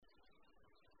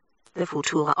The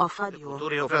future of radio. The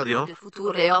future of radio. The future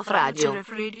of radio.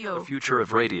 The future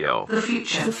of radio. The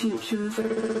future of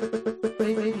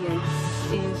radio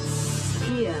is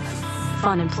here.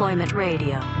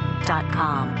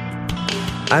 Funemploymentradio.com.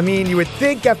 I mean, you would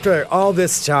think after all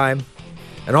this time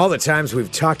and all the times we've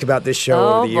talked about this show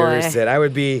over the years that I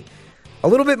would be a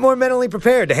little bit more mentally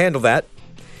prepared to handle that.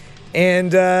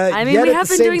 And I mean, we have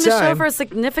been doing the show for a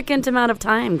significant amount of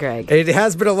time, Greg. It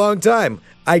has been a long time.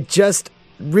 I just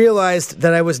realized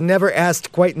that I was never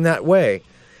asked quite in that way.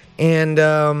 And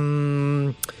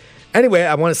anyway,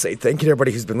 I want to say thank you to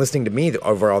everybody who's been listening to me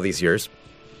over all these years.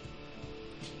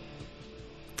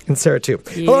 And Sarah, too.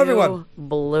 Hello, everyone.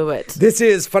 Blew it. This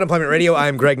is Funemployment Radio.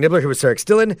 I'm Greg Nibler, here with Sarah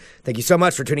Stillen. Thank you so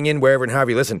much for tuning in wherever and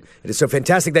however you listen. It is so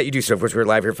fantastic that you do so. Of course, we're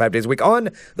live here 5 days a week on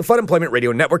the Funemployment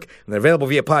Radio Network, and they're available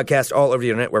via podcast all over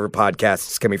the internet, wherever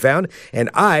podcasts can be found.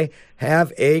 And I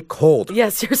have a cold.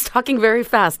 Yes, you're talking very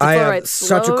fast. It's I all have right.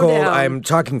 such a Slow cold. down. I'm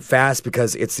talking fast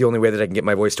because it's the only way that I can get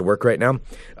my voice to work right now.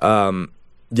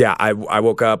 Yeah, I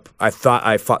woke up. I thought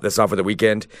I fought this off for the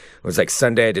weekend. It was like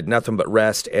Sunday. I did nothing but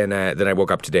rest, and then I woke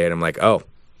up today, and I'm like, oh,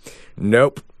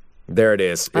 nope. There it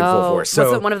is in full force. So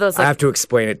was it one of those, I have to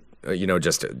explain it,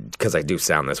 just because I do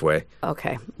sound this way.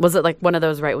 Okay. Was it like one of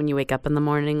those right when you wake up in the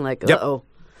morning? Like, Yep. uh-oh.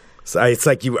 So it's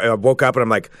like I woke up, and I'm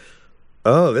like,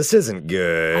 oh, this isn't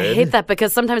good. I hate that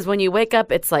because sometimes when you wake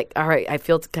up, it's like, all right, I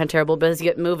feel kind of terrible, but as you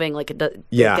get moving, like it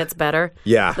gets better.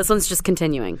 Yeah. This one's just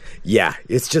continuing. Yeah,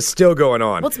 it's just still going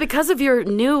on. Well, it's because of your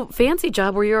new fancy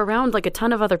job where you're around like a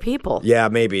ton of other people. Yeah,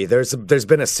 maybe. There's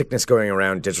been a sickness going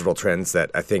around digital trends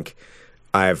that I think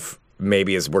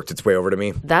maybe has worked its way over to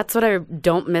me. That's what I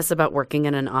don't miss about working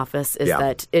in an office is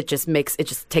that it just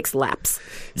takes laps.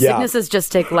 Yeah. Sicknesses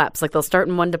just take laps. Like they'll start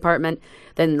in one department,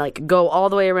 then like go all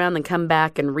the way around, then come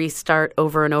back and restart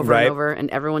over and over and over, and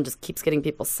everyone just keeps getting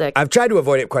people sick. I've tried to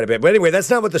avoid it quite a bit. But anyway,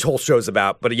 that's not what this whole show's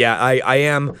about. But yeah, I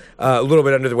am a little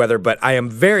bit under the weather, but I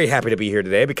am very happy to be here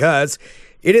today because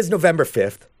it is November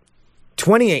 5th,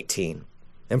 2018.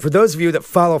 And for those of you that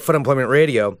follow Funemployment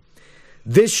Radio,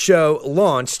 this show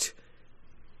launched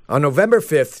on November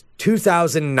 5th,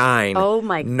 2009. Oh,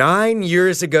 my. 9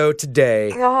 years ago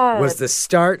today God. was the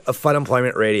start of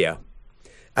Funemployment Radio.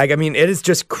 I mean, it is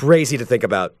just crazy to think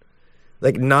about.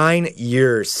 Like 9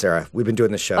 years, Sarah, we've been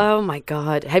doing this show. Oh, my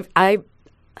God. Think I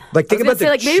was about gonna say,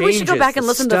 the like, maybe we should go changes, back and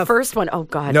listen to the first one. Oh,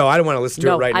 God. No, I don't want to listen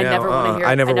to it right now. I never want to hear it.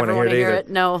 I never want to hear it either.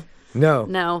 No.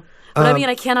 No. But I mean,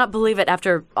 I cannot believe it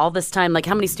after all this time. Like,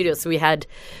 how many studios? So we had,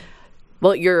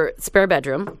 well, your spare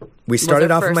bedroom. We started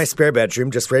off in my spare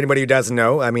bedroom, just for anybody who doesn't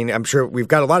know. I mean, I'm sure we've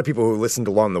got a lot of people who listened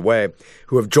along the way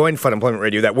who have joined Funemployment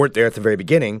Radio that weren't there at the very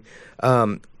beginning.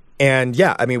 And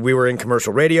yeah, I mean, we were in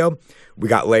commercial radio. We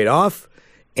got laid off,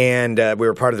 and we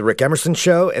were part of the Rick Emerson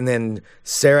show. And then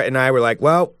Sarah and I were like,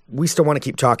 well, we still want to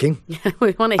keep talking.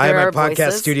 We want to hear I have our my podcast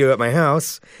voices. studio at my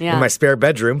house, in my spare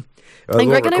bedroom. And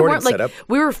Greg and I weren't setup.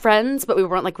 we were friends, but we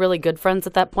weren't like really good friends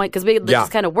at that point because we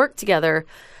just kind of worked together.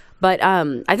 But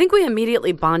I think we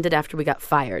immediately bonded after we got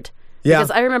fired. Yeah.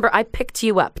 Because I remember I picked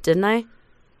you up, didn't I?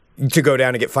 To go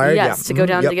down to get fired? Yes, to go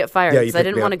down to get fired. Yeah, Because I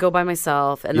didn't want to go by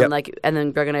myself. And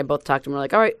then Greg and I both talked and we're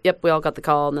like, all right, yep, we all got the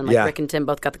call. And then Rick and Tim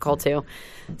both got the call too.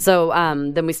 So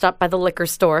then we stopped by the liquor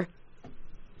store.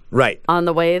 Right. On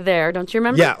the way there, don't you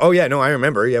remember? Yeah. Oh, yeah. No, I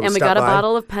remember. Yeah, and we got a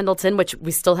bottle of Pendleton, which we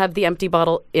still have the empty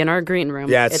bottle in our green room.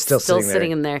 Yeah, it's still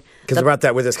sitting in there. Because we brought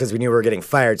that with us because we knew we were getting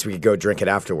fired, so we could go drink it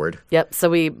afterward. Yep. So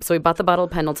we bought the bottle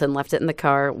of Pendleton, left it in the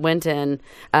car, went in.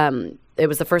 It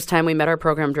was the first time we met our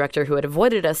program director, who had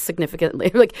avoided us significantly,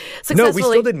 successfully. No, we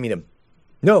still didn't meet him.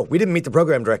 No, we didn't meet the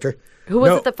program director. Who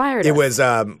was it that fired us? It was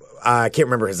I can't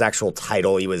remember his actual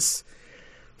title. He was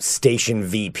station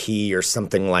VP or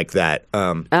something like that.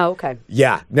 Oh, okay.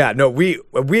 Yeah. No, we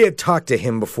had talked to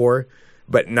him before,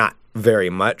 but not very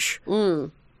much.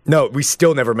 No, we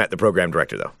still never met the program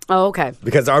director, though. Oh, okay.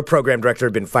 Because our program director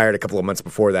had been fired a couple of months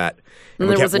before that. And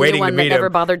there was a new one that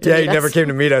never bothered to meet us. Yeah, he never came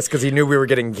to meet us because he knew we were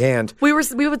getting canned. We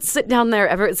would sit down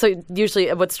there. So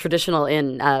usually what's traditional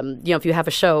in, if you have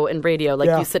a show in radio,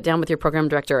 you sit down with your program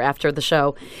director after the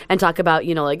show and talk about,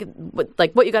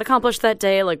 what you got accomplished that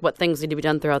day, like what things need to be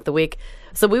done throughout the week.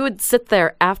 So we would sit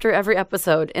there after every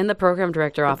episode in the program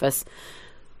director office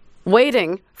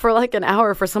waiting for like an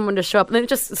hour for someone to show up. And then it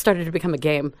just started to become a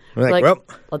game. Well,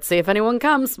 let's see if anyone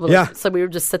comes. So we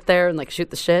would just sit there and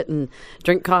shoot the shit and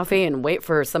drink coffee and wait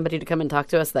for somebody to come and talk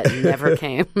to us. That never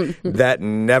came. That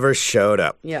never showed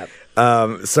up. Yeah.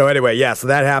 So anyway, so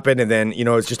that happened. And then, it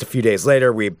was just a few days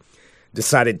later, we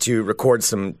decided to record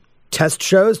some test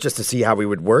shows just to see how we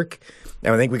would work.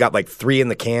 And I think we got 3 in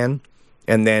the can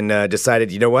and then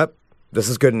decided, you know what? This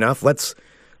is good enough. Let's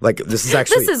Like, this is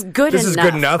actually... This is good This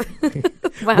enough. is good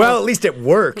enough. Wow. Well, at least it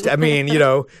worked. I mean,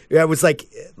 it was like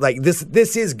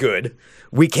this is good.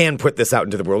 We can put this out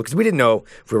into the world because we didn't know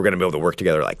if we were going to be able to work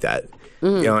together like that.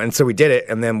 And so we did it,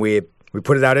 and then we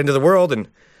put it out into the world, and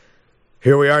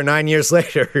here we are 9 years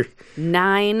later.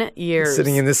 9 years.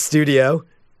 Sitting in this studio,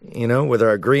 with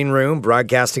our green room,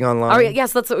 broadcasting online. Oh,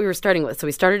 yes, that's what we were starting with. So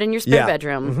we started in your spare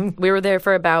bedroom. Mm-hmm. We were there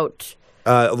for about...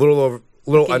 a little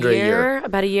under a year.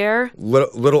 About a year?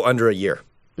 Little under a year.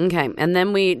 Okay, and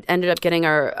then we ended up getting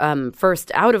our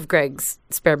first out of Greg's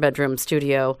spare bedroom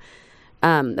studio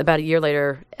about a year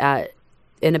later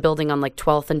in a building on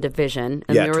 12th and Division.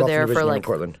 And we were there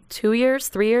for 2 years,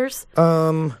 3 years?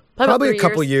 Probably a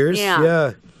couple years.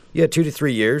 Yeah. Yeah, 2 to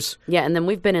 3 years. Yeah, and then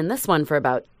we've been in this one for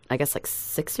about, I guess,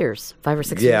 6 years, 5 or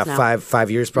 6 years now. Yeah,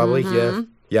 5 years probably.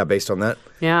 Yeah, based on that.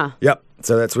 Yeah. Yep.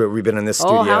 So that's where we've been in this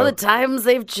studio. Oh, how the times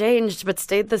they've changed, but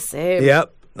stayed the same.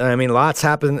 Yep. I mean, lots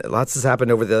has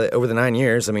happened over the 9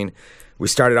 years. I mean, we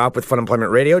started off with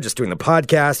Funemployment Radio, just doing the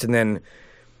podcast, and then,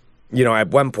 at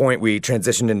one point we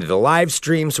transitioned into the live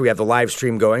stream. So we have the live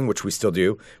stream going, which we still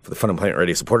do for the Funemployment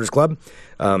Radio Supporters Club.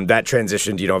 That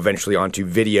transitioned, eventually onto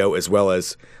video as well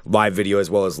as live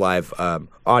live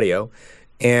audio.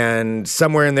 And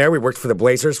somewhere in there, we worked for the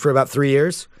Blazers for about 3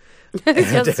 years.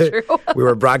 That's true. We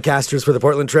were broadcasters for the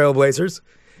Portland Trail Blazers,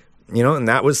 and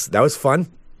that was fun.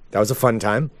 That was a fun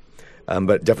time,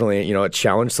 but definitely, a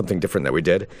challenge, something different that we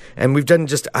did. And we've done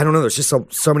there's just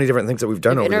so many different things that we've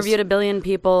done. We've interviewed a billion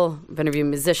people. We've interviewed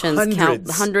musicians, hundreds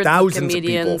thousands of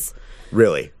comedians. Of people.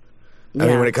 Really. I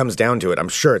mean, when it comes down to it, I'm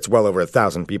sure it's well over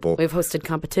 1,000 people. We've hosted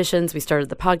competitions. We started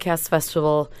the podcast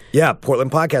festival. Yeah,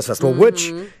 Portland Podcast Festival,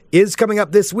 which is coming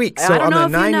up this week. So on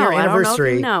the 9-year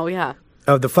anniversary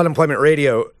of the Funemployment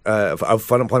Radio, of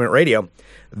Funemployment Radio,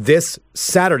 this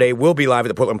Saturday we'll be live at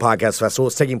the Portland Podcast Festival.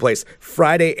 It's taking place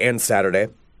Friday and Saturday.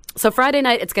 So Friday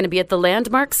night, it's going to be at the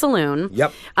Landmark Saloon.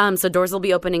 Yep. So doors will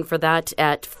be opening for that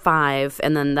at 5,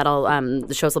 and then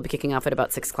the shows will be kicking off at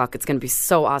about 6 o'clock. It's going to be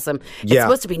so awesome. Yeah. It's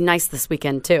supposed to be nice this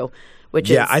weekend, too.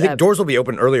 I think doors will be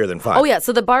open earlier than 5. Oh, yeah.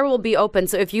 So the bar will be open.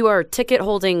 So if you are a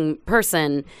ticket-holding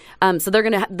person,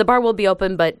 the bar will be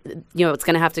open, but, it's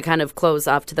going to have to kind of close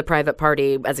off to the private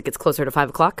party as it gets closer to 5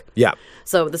 o'clock. Yeah.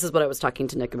 So this is what I was talking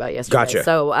to Nick about yesterday. Gotcha.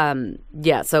 So,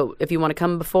 so if you want to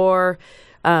come before...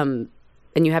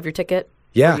 and you have your ticket?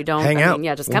 Yeah, or you don't, hang out.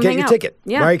 Yeah, just we'll come get hang your out. ticket.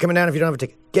 Yeah. Why are you coming down if you don't have a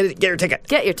ticket? Get your ticket.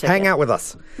 Get your ticket. Hang out with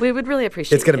us. We would really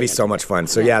appreciate it. It's going to be so much fun.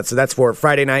 So, so that's for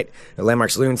Friday night at Landmark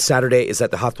Saloon. Saturday is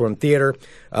at the Hawthorne Theater.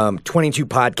 22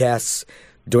 podcasts,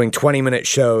 doing 20-minute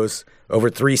shows over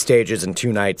 3 stages and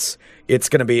 2 nights. It's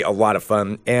going to be a lot of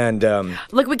fun. And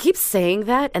look, we keep saying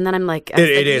that, and then I'm like,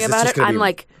 it is. About it. I'm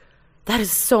like, that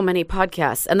is so many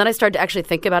podcasts. And then I started to actually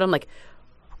think about it. I'm like,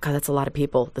 God, that's a lot of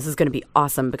people. This is going to be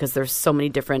awesome because there's so many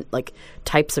different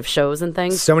types of shows and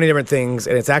things. So many different things,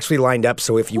 and it's actually lined up.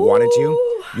 So if you wanted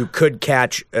to, you could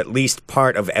catch at least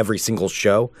part of every single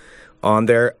show on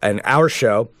there. And our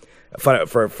show, for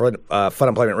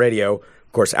Funemployment Radio,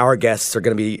 of course, our guests are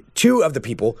going to be 2 of the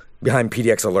people behind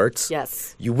PDX Alerts.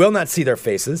 Yes. You will not see their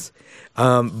faces,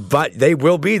 but they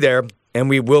will be there, and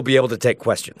we will be able to take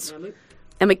questions.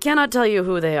 And we cannot tell you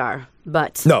who they are,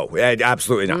 but... No,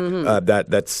 absolutely not.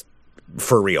 Mm-hmm. That's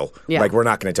for real. Yeah. We're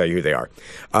not going to tell you who they are.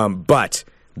 But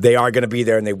they are going to be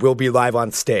there, and they will be live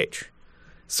on stage.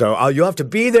 So you'll have to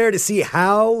be there to see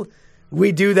how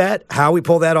we do that, how we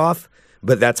pull that off.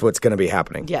 But that's what's going to be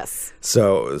happening. Yes.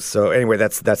 So anyway,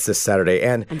 that's this Saturday.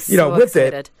 And, I'm so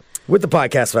excited. With the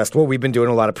podcast festival, we've been doing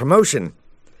a lot of promotion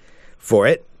for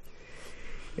it.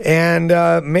 And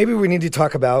maybe we need to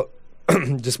talk about...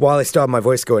 just while I still have my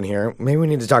voice going here, maybe we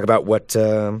need to talk about what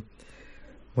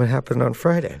happened on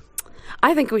Friday.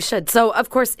 I think we should. So, of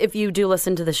course, if you do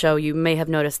listen to the show, you may have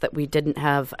noticed that we didn't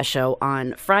have a show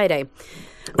on Friday.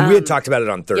 We had talked about it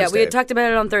on Thursday. Yeah, we had talked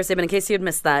about it on Thursday, but in case you had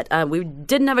missed that, we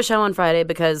didn't have a show on Friday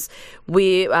because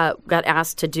we got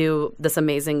asked to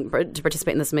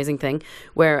participate in this amazing thing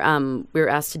where we were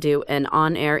asked to do an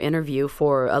on-air interview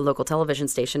for a local television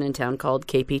station in town called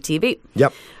KPTV.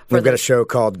 Yep. We've got a show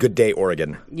called Good Day,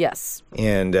 Oregon. Yes.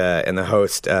 And the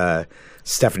host,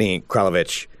 Stephanie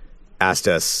Kralovich, asked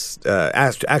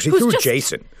actually through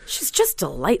Jason. She's just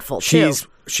delightful, too.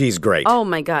 She's great. Oh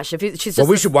my gosh! She's just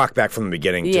we should walk back from the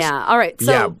beginning. Yeah. All right.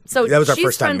 So that was our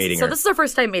first time meeting her. So this is our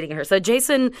first time meeting her. So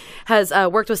Jason has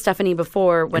worked with Stephanie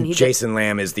before Jason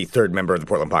Lamb is the 3rd member of the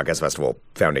Portland Podcast Festival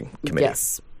founding committee.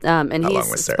 Yes. And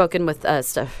he's spoken with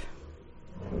Steph.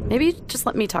 Maybe just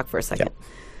let me talk for a second.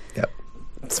 Yep.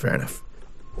 That's fair enough.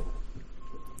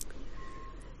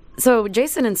 So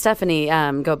Jason and Stephanie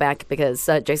go back because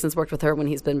Jason's worked with her when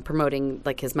he's been promoting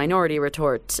like his Minority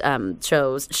Retort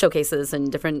showcases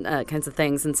and different kinds of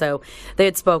things. And so they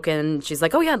had spoken. She's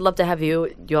like, "Oh yeah, I'd love to have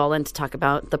you all in to talk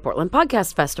about the Portland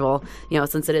Podcast Festival.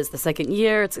 Since it is the second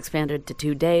year, it's expanded to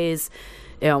 2 days.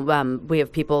 We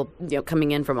have people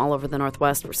coming in from all over the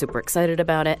Northwest. We're super excited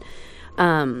about it."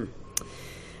 So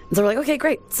we're like, "Okay,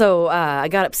 great." So I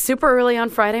got up super early on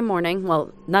Friday morning.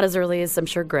 Well, not as early as I'm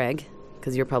sure Greg.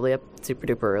 Because you're probably up super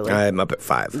duper early. I'm up at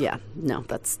 5. Yeah, no,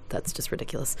 that's just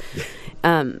ridiculous.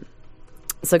 So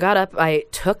got up, I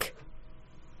took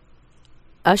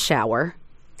a shower.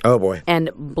 Oh boy!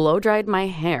 And blow dried my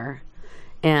hair,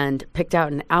 and picked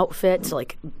out an outfit to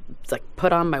like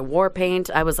put on my war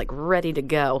paint. I was like ready to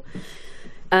go.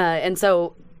 And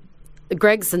so,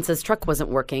 Greg, since his truck wasn't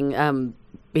working,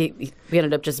 we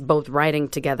ended up just both riding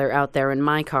together out there in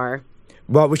my car.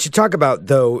 Well, we should talk about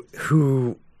though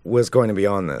who was going to be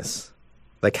on this,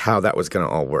 like how that was going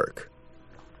to all work.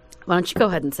 Why don't you go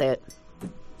ahead and say it?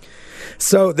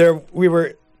 So we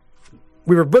were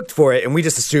booked for it, and we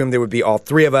just assumed there would be all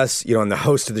 3 of us, and the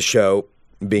host of the show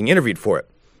being interviewed for it.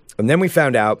 And then we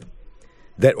found out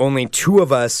that only 2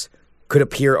 of us could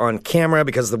appear on camera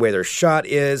because of the way their shot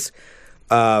is.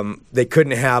 They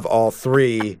couldn't have all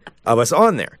 3 of us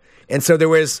on there. And so there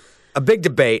was a big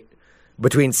debate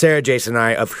between Sarah, Jason, and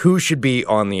I of who should be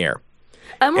on the air.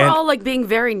 And we're all like being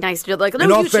very nice to you. Like,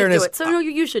 no, you should do it. So no,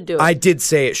 you should do it. I did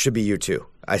say it should be you 2.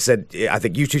 I said, I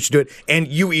think you 2 should do it. And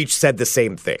you each said the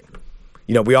same thing.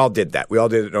 We all did that. We all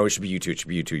did it. No, it should be you 2. It should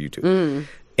be you 2, you 2. Mm.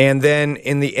 And then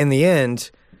in the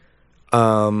end,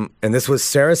 and this was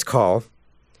Sarah's call,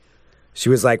 she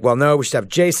was like, well, no, we should have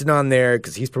Jason on there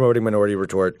because he's promoting Minority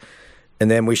Retort.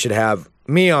 And then we should have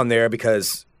me on there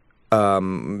because of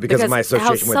my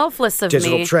association with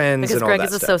digital trends because and all Greg that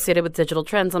is stuff. Associated with digital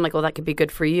trends. I'm like, well, that could be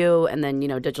good for you. And then,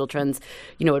 digital trends,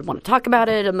 would want to talk about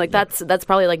it. I'm like, that's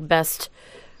probably like best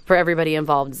for everybody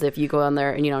involved is if you go on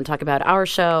there and, talk about our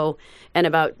show and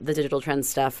about the digital trends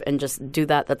stuff and just do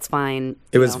that. That's fine.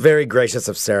 It was very gracious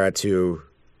of Sarah to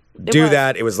do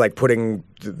that. It was like putting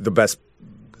the best,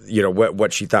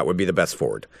 what she thought would be the best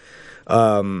forward.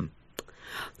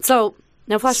 So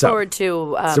now flash forward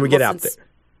to... so we get out there.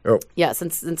 Oh. Yeah,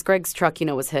 since Greg's truck,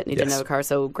 was hit and he didn't have a car,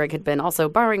 so Greg had been also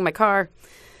borrowing my car.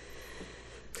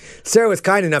 Sarah was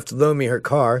kind enough to loan me her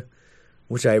car,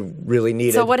 which I really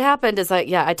needed. So what happened is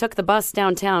I took the bus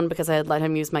downtown because I had let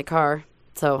him use my car.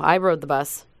 So I rode the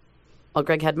bus while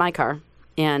Greg had my car,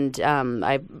 and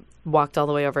I walked all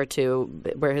the way over to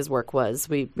where his work was.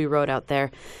 We rode out there.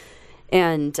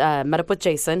 And met up with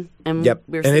Jason. And yep.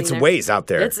 We were and it's there. ways out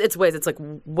there. It's ways. It's like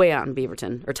way out in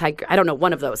Beaverton or Tiger. I don't know,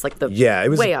 one of those. Like the it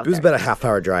was way out it was there. about a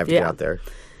half-hour drive to get out there.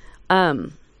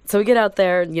 So we get out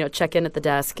there, check in at the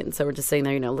desk, and so we're just sitting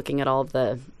there, looking at all of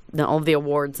the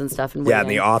awards and stuff. And in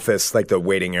the office, like the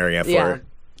waiting area for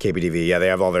KPTV. Yeah, they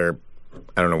have all their.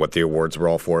 I don't know what the awards were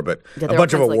all for, but a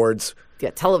bunch of awards.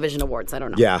 Television awards. I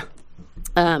don't know. Yeah.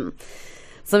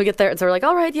 So we get there, and so we're like,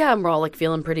 all right, yeah, and we're all like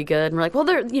feeling pretty good. And we're like, well,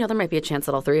 there might be a chance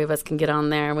that all 3 of us can get on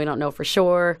there, and we don't know for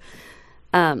sure.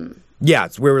 We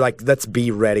were like, let's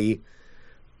be ready,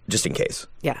 just in case.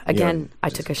 Yeah. Again, I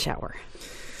took a shower.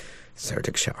 Sarah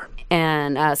took a shower,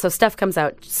 and so Steph comes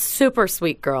out, super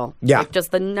sweet girl. Yeah, like,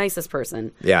 just the nicest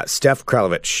person. Yeah, Steph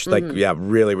Kralovich,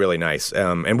 really, really nice.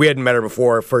 And we hadn't met her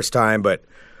before, first time, but.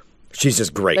 She's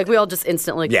just great. Like, we all just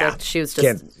instantly clicked. She was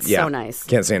just so nice.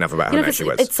 Can't say enough about how nice she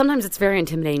was. Sometimes it's very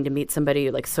intimidating to meet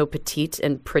somebody, like, so petite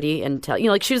and pretty and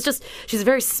she's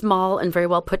very small and very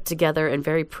well put together and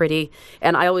very pretty.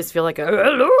 And I always feel like,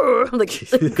 hello, like,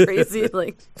 crazy,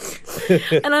 like,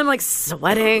 and I'm, like,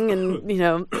 sweating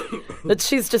and, but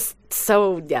she's just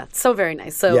so very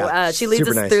nice. So she leads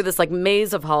us through this, like,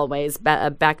 maze of hallways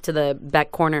back to the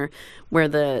back corner where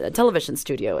the television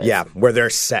studio is. Yeah, where they're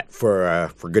set for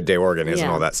Good Day Oregon is and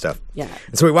all that stuff. Yeah.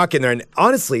 And so we walk in there, and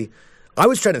honestly, I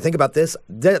was trying to think about this.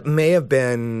 That may have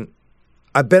been...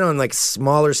 I've been on, like,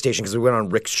 smaller stations because we went on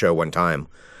Rick's show one time.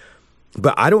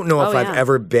 But I don't know if I've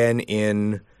ever been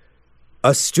in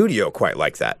a studio quite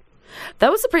like that.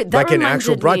 That was a pretty... Like an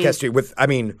actual broadcast studio with, I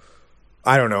mean,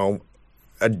 I don't know,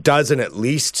 a dozen at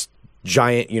least...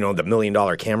 giant, the $1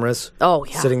 million cameras. Oh,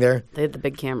 yeah. Sitting there. They had the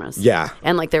big cameras. Yeah.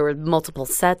 And, like, there were multiple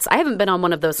sets. I haven't been on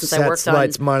one of those since Sets, I worked on...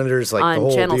 lights, monitors, like, on the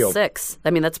whole Channel deal. 6. I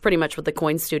mean, that's pretty much what the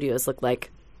Coin Studios look like,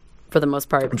 for the most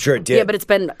part. I'm sure it did. Yeah, but it's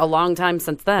been a long time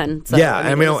since then. So,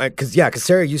 yeah, because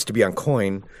Sarah used to be on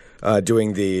Coin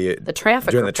doing the traffic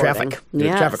doing reporting. The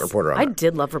traffic reporter on I that.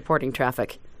 did love reporting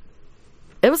traffic.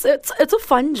 It's a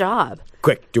fun job.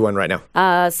 Quick, do one right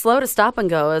now. Slow to stop and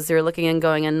go as you're looking and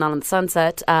going in on the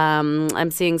sunset.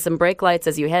 I'm seeing some brake lights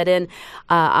as you head in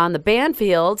on the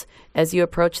Banfield as you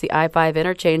approach the I-5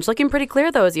 interchange. Looking pretty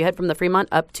clear, though, as you head from the Fremont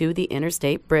up to the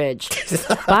Interstate Bridge.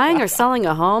 Buying or selling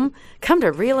a home? Come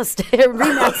to Real Estate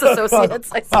RE/MAX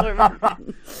Associates. I still remember.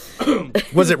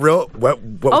 Was it real? What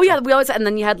Oh, yeah. We always, and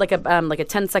then you had like a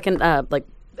 10-second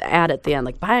ad at the end,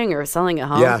 like buying or selling a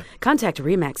home. Yeah. Contact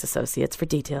RE/MAX Associates for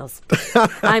details.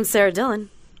 I'm Sarah Dillon.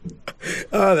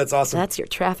 Oh, that's awesome. That's your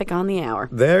traffic on the hour.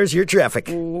 There's your traffic.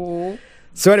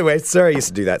 So anyway, Sarah used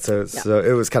to do that, so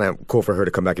it was kind of cool for her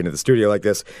to come back into the studio like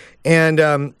this,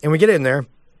 and we get in there,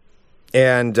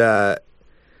 and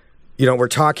we're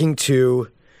talking to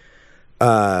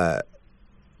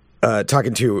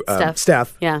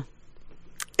Steph. Yeah.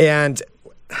 And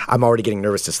I'm already getting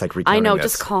nervous just like recounting I know,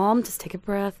 this. just calm, just take a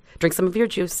breath, drink some of your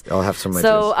juice. I'll have some of my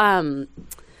juice.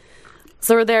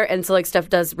 So we're there, and so like Steph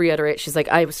does reiterate, she's like,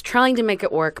 I was trying to make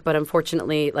it work, but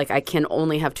unfortunately, like I can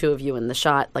only have 2 of you in the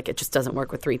shot. Like it just doesn't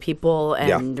work with 3 people.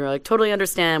 And you're like, totally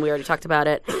understand. We already talked about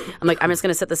it. I'm like, I'm just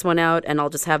going to sit this one out, and I'll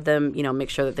just have them,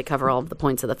 make sure that they cover all of the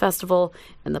points of the festival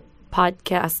and the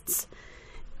podcasts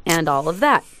and all of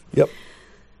that. Yep.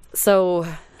 So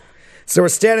we're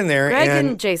standing there, Greg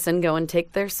and Jason go and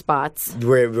take their spots.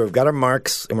 We've got our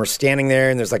marks, and we're standing there,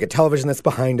 and there's like a television that's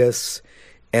behind us,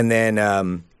 and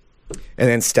then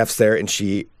Steph's there, and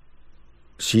she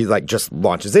like just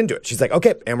launches into it. She's like,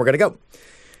 okay, and we're gonna go.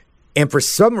 And for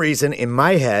some reason in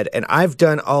my head, and I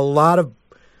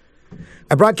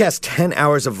broadcast 10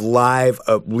 hours of live,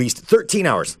 at least 13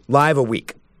 hours live a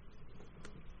week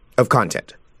of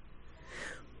content.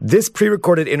 This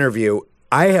pre-recorded interview,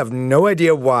 I have no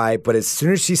idea why, but as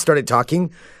soon as she started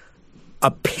talking,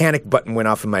 a panic button went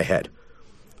off in my head.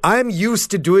 I'm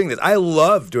used to doing this. I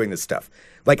love doing this stuff.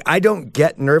 Like, I don't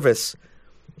get nervous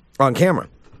on camera.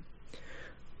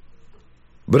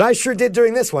 But I sure did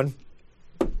during this one.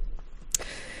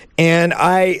 And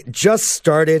I just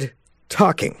started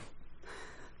talking.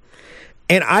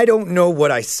 And I don't know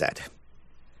what I said.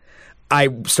 I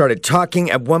started talking.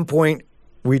 At one point,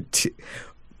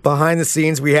 behind the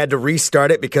scenes, we had to restart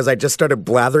it because I just started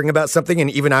blathering about something, and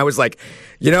even I was like,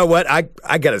 you know what? I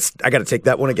gotta take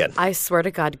that one again. I swear to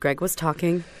God, Greg was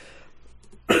talking,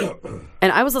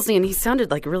 and I was listening, and he sounded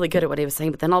like really good at what he was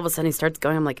saying, but then all of a sudden he starts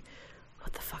going, I'm like,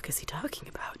 what the fuck is he talking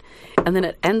about? And then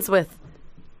it ends with,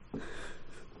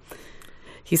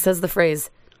 he says the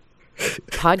phrase,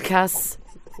 podcasts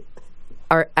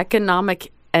are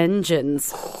economic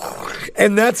engines.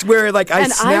 And that's where, like, I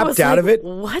snapped out of it.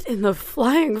 What in the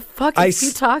flying fuck is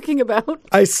he talking about?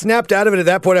 I snapped out of it at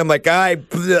that point. I'm like, I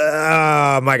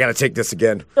gotta take this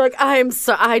again. Like, I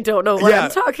don't know what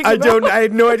I'm talking about. I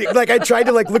had no idea. Like, I tried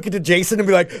to, like, look into Jason and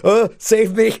be like,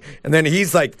 save me. And then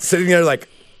he's, like, sitting there like,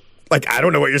 I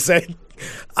don't know what you're saying.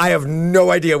 I have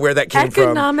no idea where that came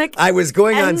from. I was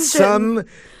going on some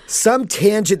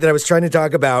tangent that I was trying to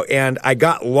talk about, and I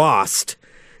got lost.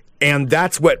 And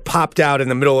that's what popped out in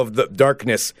the middle of the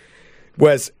darkness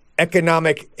was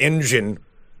economic engine.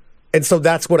 And so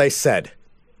that's what I said.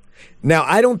 Now,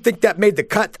 I don't think that made the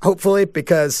cut, hopefully,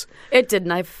 because... It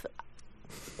didn't.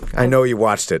 I know you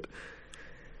watched it.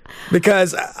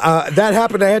 Because that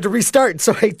happened, I had to restart.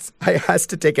 So I has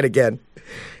to take it again.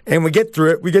 And we get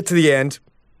through it. We get to the end.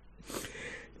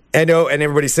 I know, and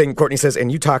everybody's saying, Courtney says,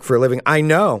 and you talk for a living. I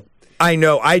know. I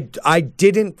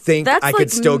didn't think I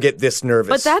could still get this nervous.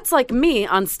 But that's like me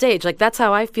on stage. Like, that's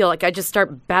how I feel. Like, I just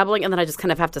start babbling, and then I just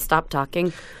kind of have to stop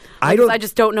talking. I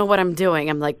just don't know what I'm doing.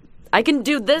 I'm like, I can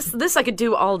do this. This I could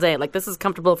do all day. Like, this is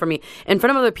comfortable for me. In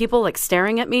front of other people, like,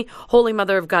 staring at me, holy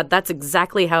mother of God, that's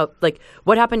exactly how, like,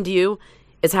 what happened to you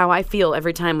is how I feel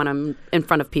every time when I'm in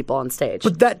front of people on stage.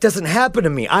 But that doesn't happen to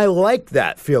me. I like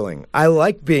that feeling. I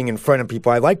like being in front of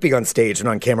people. I like being on stage and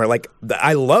on camera. Like,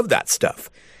 I love that stuff.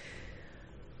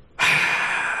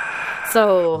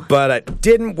 But it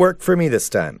didn't work for me this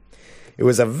time. It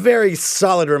was a very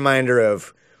solid reminder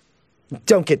of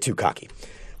don't get too cocky.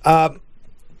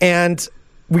 And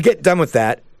we get done with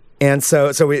that. And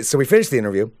so we finished the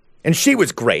interview, and she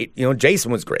was great.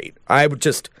 Jason was great. I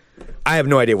have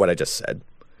no idea what I just said.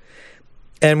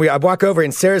 And I walk over,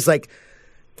 and Sarah's like,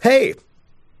 hey,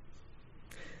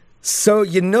 so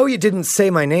you didn't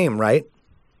say my name, right?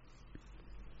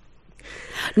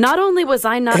 Not only was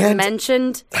I not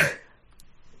mentioned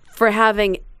for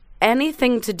having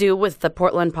anything to do with the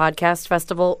Portland Podcast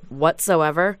Festival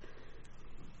whatsoever,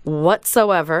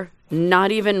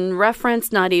 not even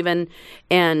referenced, not even,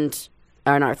 and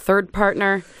our third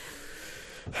partner,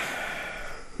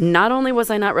 not only was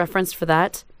I not referenced for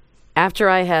that, after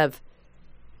I have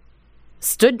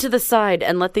stood to the side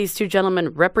and let these two gentlemen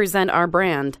represent our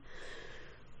brand.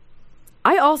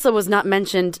 I also was not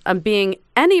mentioned being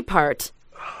any part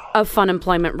of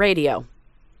Funemployment Radio.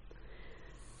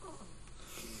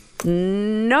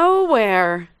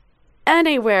 Nowhere,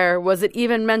 anywhere was it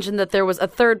even mentioned that there was a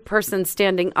third person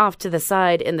standing off to the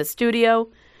side in the studio,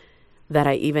 that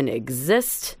I even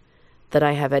exist, that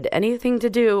I have had anything to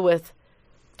do with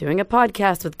doing a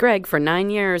podcast with Greg for 9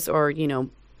 years, or,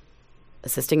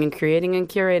 assisting in creating and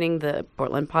curating the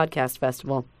Portland Podcast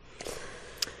Festival.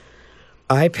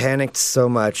 I panicked so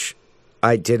much,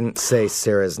 I didn't say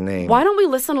Sarah's name. Why don't we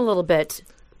listen a little bit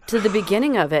to the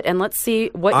beginning of it, and let's see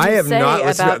what I you have say not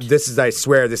listened about... This is, I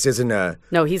swear, this isn't a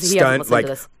No, he hasn't stunt. listened to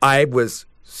this. I was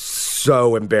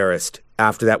so embarrassed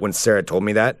after that when Sarah told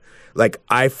me that.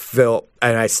 I felt,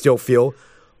 and I still feel,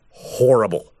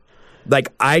 horrible. I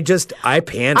panicked. I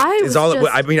panicked.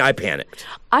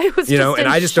 I was just and in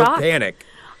I just shock. don't panic.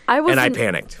 I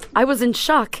panicked. I was in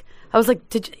shock. I was like,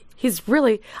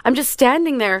 I'm just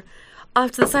standing there off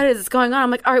to the side as it's going on.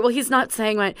 I'm like, all right, well, he's not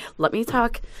saying right. Let me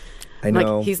talk. I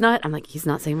know. He's not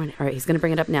saying right. All right, he's going to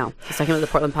bring it up now. He's talking about the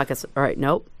Portland podcast. All right,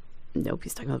 nope.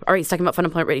 He's talking about, all right, he's talking about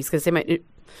Funemployment Radio. He's going to say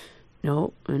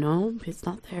no, it's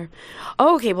not there.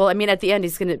 Oh, okay, well, I mean, at the end,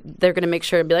 they're going to make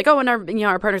sure and be like, oh, and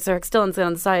our partners are still on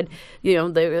the side,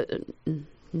 they,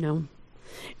 no.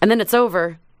 And then it's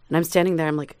over, and I'm standing there,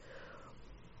 I'm like,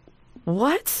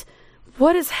 what?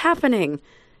 What is happening?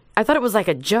 I thought it was like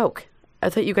a joke. I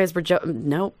thought you guys were joking.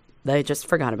 Nope, they just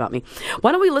forgot about me.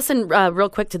 Why don't we listen real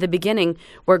quick to the beginning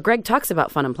where Greg talks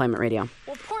about Funemployment Radio.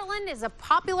 Well, Portland is a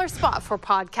popular spot for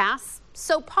podcasts.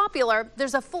 So popular,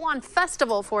 there's a full-on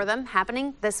festival for them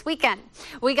happening this weekend.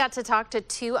 We got to talk to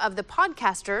two of the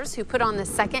podcasters who put on the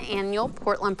second annual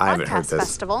Portland Podcast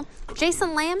Festival,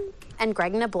 Jason Lamb and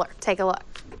Greg Nibler. Take a look.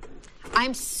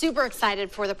 I'm super excited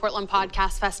for the Portland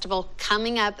Podcast Festival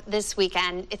coming up this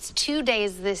weekend. It's 2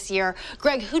 days this year.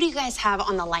 Greg, who do you guys have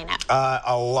on the lineup?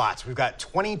 A lot. We've got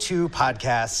 22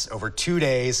 podcasts over 2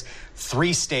 days,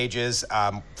 3 stages.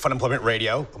 Funemployment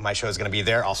Radio, my show is going to be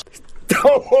there. Also.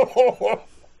 Oh,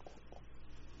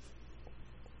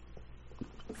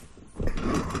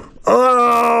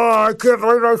 I can't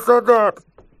believe I said that.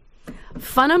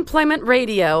 Funemployment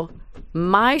Radio,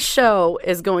 my show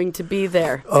is going to be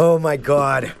there. Oh, my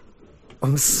God.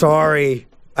 I'm sorry.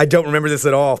 I don't remember this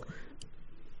at all.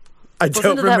 I don't remember this at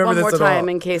all. Listen to that one more time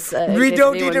in case we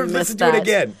don't need to listen to it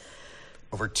again.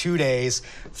 Over 2 days,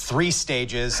 3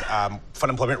 stages.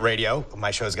 Funemployment Radio,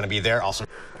 my show is going to be there. Also.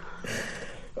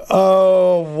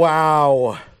 Oh,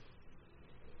 wow.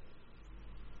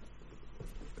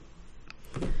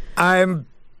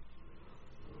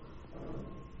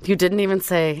 You didn't even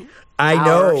say. I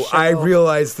know. I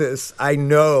realize this. I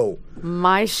know.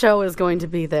 My show is going to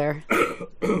be there.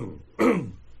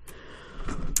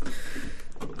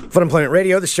 Funemployment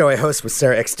Radio, the show I host with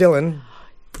Sarah X. Dillon.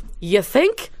 You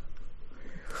think?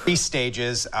 3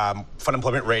 stages.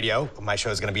 Funemployment Radio, my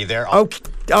show is going to be there.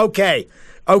 Okay.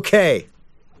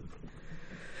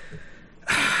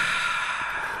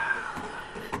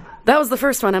 That was the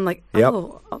first one. I'm like, oh, Yep.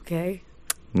 Okay.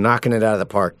 Knocking it out of the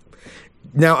park.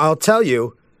 Now, I'll tell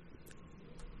you,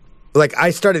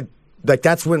 I started,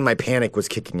 that's when my panic was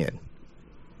kicking in.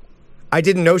 I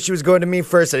didn't know she was going to me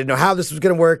first. I didn't know how this was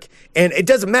going to work. And it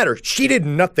doesn't matter. She did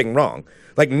nothing wrong.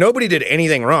 Nobody did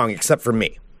anything wrong except for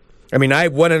me. I mean, I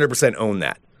 100% own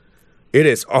that. It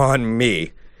is on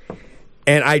me.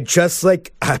 And I just,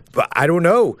 I don't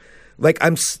know.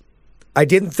 I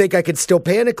didn't think I could still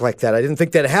panic like that. I didn't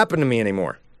think that happened to me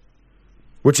anymore.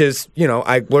 Which is,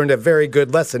 I learned a very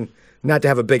good lesson not to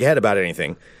have a big head about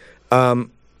anything. I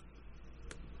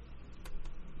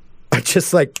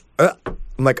just I'm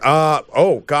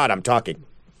oh God, I'm talking.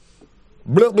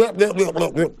 Blah, blah, blah, blah,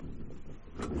 blah, blah.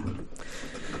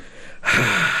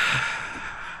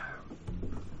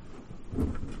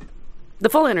 The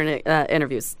full internet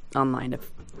interview's online.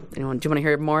 If anyone, do you want to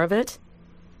hear more of it?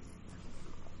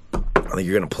 I think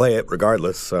you're going to play it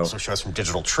regardless. So Also shows from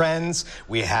Digital Trends.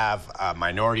 We have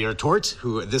Minority Retort,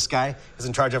 who this guy is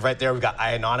in charge of right there. We've got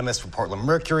I Anonymous from Portland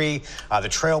Mercury. The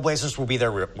Trailblazers will be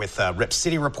there with Rip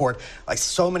City Report.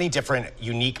 So many different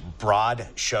unique, broad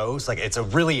shows. It's a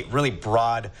really, really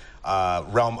broad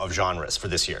realm of genres for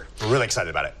this year. We're really excited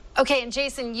about it. Okay, and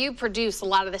Jason, you produce a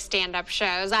lot of the stand-up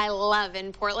shows I love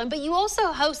in Portland, but you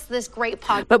also host this great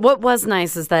podcast. But what was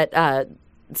nice is that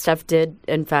Steph did,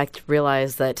 in fact,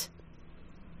 realize that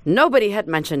nobody had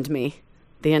mentioned me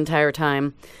the entire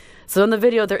time. So in the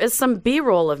video, there is some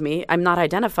B-roll of me. I'm not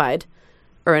identified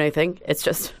or anything. It's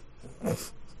just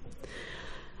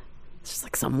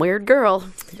some weird girl.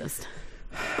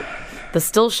 The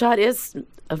still shot is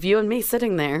of you and me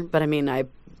sitting there, but I mean, nobody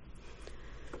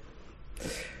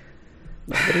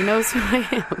knows who I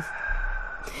am.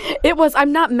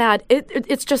 I'm not mad.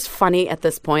 It's just funny at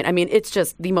this point. I mean, it's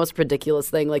just the most ridiculous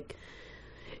thing. Like,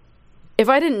 if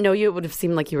I didn't know you, it would have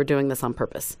seemed like you were doing this on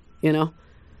purpose, you know?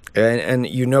 And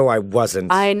I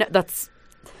wasn't. I know,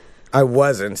 I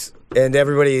wasn't. And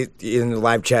everybody in the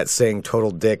live chat saying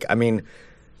total dick. I mean,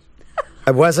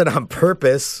 I wasn't on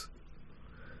purpose.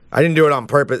 I didn't do it on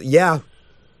purpose. Yeah.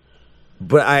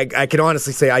 But I can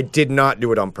honestly say I did not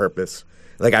do it on purpose.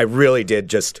 Like, I really did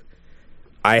just...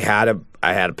 I had a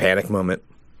panic moment,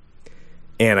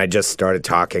 and I just started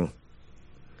talking.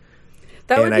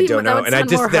 That and I don't know, and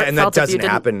that doesn't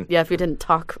happen. Yeah, if you didn't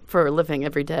talk for a living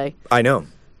every day. I know.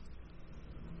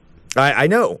 I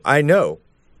know.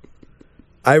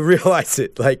 I realize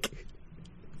it. Like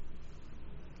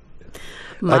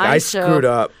I screwed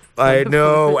up. I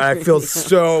know. I feel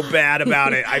so bad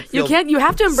about it. You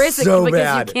have to embrace it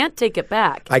because you can't take it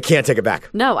back. I can't take it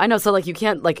back. No, I know. So like you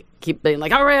can't like keep being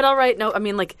like, all right. No, I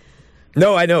mean like.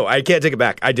 No, I know. I can't take it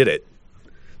back. I did it.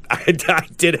 I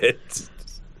did it.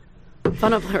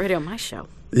 Funemployment Radio, my show.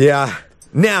 Yeah.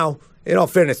 Now, in all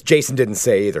fairness, Jason didn't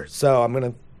say either, so I'm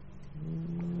gonna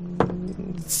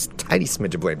tiny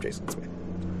smidge of blame Jason Smith.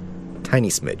 Tiny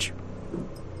smidge.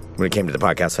 When it came to the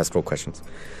podcast festival questions.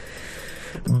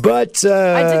 But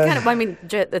I did kind of. I mean,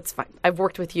 it's fine. I've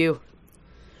worked with you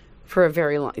for a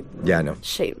very long. Yeah, I know.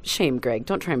 Shame, Greg.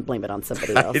 Don't try and blame it on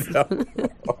somebody else. I know.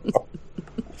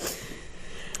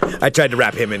 I tried to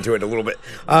wrap him into it a little bit.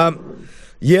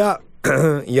 Yeah,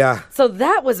 yeah. So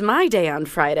that was my day on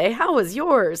Friday. How was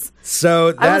yours?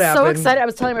 So that I was happened. so excited. I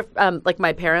was telling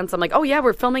my parents. I'm like, oh yeah,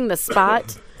 we're filming the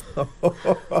spot.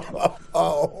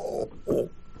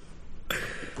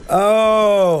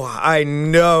 Oh, I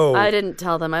know. I didn't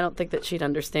tell them. I don't think that she'd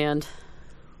understand.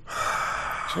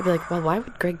 She'd be like, well, why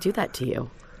would Greg do that to you?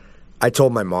 I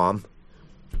told my mom.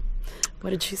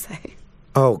 What did she say?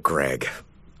 Oh, Greg.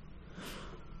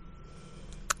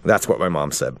 That's what my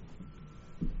mom said.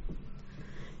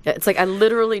 Yeah, it's like I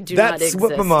literally do not exist.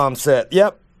 That's what my mom said.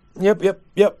 Yep.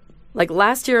 Like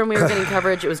last year when we were getting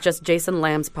coverage, it was just Jason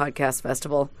Lamb's podcast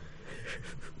festival.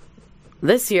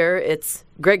 This year, it's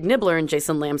Greg Nibler and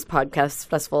Jason Lamb's podcast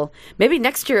festival. Maybe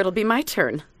next year it'll be my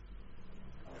turn.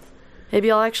 Maybe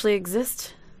I'll actually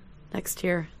exist next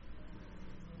year.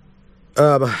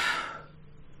 Carrie,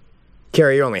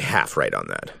 you're only half right on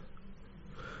that.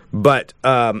 But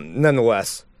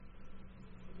nonetheless,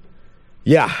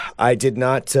 yeah, I did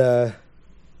not say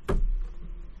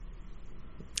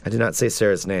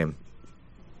Sarah's name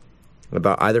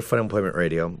about either Funemployment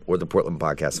Radio or the Portland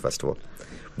Podcast Festival.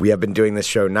 We have been doing this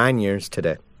show 9 years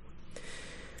today.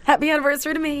 Happy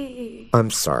anniversary to me.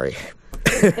 I'm sorry.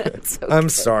 It's okay. I'm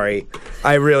sorry.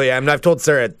 I really am. I've told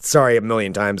Sarah sorry a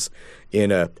million times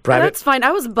in a private. That's fine.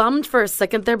 I was bummed for a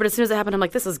second there, but as soon as it happened, I'm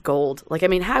like, this is gold. Like, I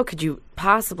mean, how could you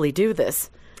possibly do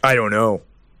this? I don't know.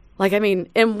 Like, I mean,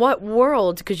 in what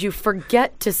world could you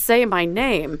forget to say my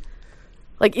name?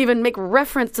 Like, even make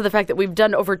reference to the fact that we've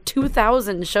done over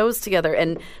 2,000 shows together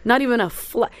and not even a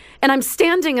and I'm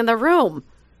standing in the room.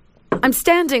 I'm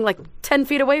standing like 10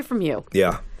 feet away from you.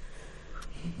 Yeah.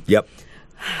 Yep.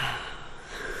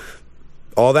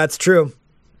 All that's true.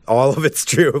 All of it's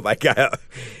true. Like,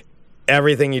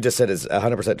 everything you just said is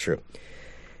 100% true.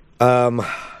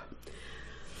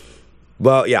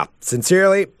 Well, yeah.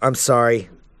 Sincerely, I'm sorry.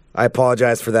 I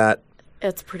apologize for that.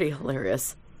 It's pretty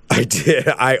hilarious. I did.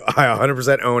 I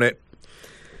 100% own it.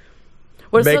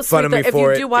 Well, Make so fun of me if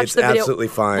for you do it. watch It's the video, absolutely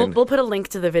fine. We'll put a link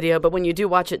to the video, but when you do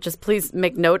watch it, just please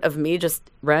make note of me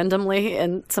just randomly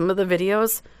in some of the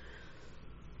videos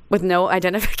with no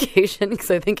identification, because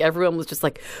I think everyone was just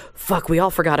like, fuck, we all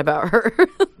forgot about her.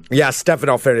 Yeah, Steph, in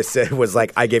all fairness, was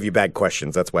like, I gave you bad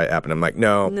questions. That's why it happened. I'm like,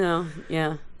 no.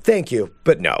 Yeah. Thank you,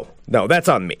 but no, that's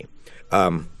on me.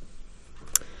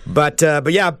 But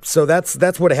yeah, so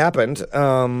that's what happened. So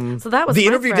that was the my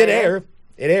interview Friday. did air.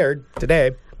 It aired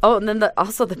today. Oh, and then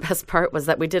also the best part was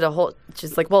that we did a whole.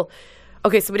 She's like, well,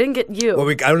 okay, so we didn't get you. Well,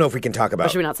 I don't know if we can talk about. Or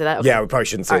should we not say that? Okay. Yeah, we probably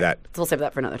shouldn't say All that. right, so we'll save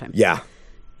that for another time. Yeah.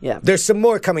 There's some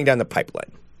more coming down the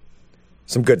pipeline.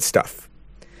 Some good stuff.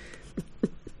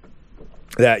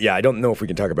 I don't know if we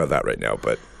can talk about that right now,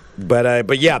 but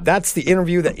yeah, that's the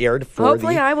interview that aired for.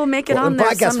 Hopefully, I will make it on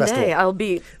there someday. Festival. I'll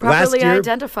be properly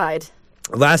identified.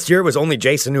 Last year was only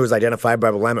Jason who was identified by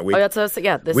Willamette Week. Oh, that's us.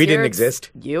 Yeah, this we year didn't exist.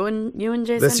 You and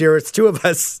Jason. This year it's two of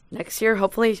us. Next year,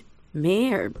 hopefully,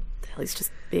 me, or at least just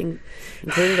being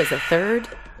included as a third.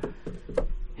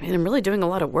 I mean, I'm really doing a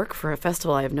lot of work for a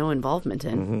festival I have no involvement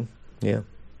in. Mm-hmm. Yeah.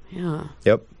 Yeah.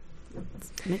 Yep.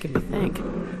 It's making me think.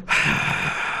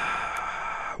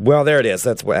 Well, there it is.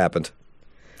 That's what happened.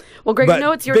 Well, Greg, But I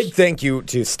know it's your... big thank you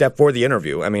to Steph for the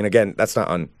interview. I mean, again, that's not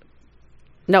on...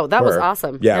 No, that was her.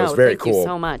 awesome. Yeah, it was very thank you cool.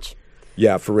 so much.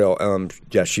 Yeah, for real.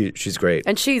 Yeah, she's great.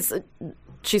 And she's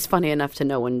funny enough to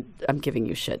know when I'm giving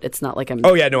you shit. It's not like I'm...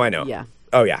 Oh, yeah, no, I know. Yeah.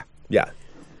 Oh, yeah, yeah.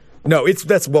 No,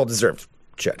 that's well-deserved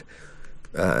shit.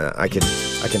 I can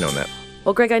own that.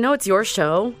 Well, Greg, I know it's your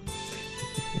show.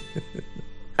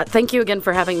 Thank you again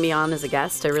for having me on as a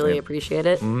guest. I really appreciate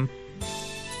it. Mm-hmm.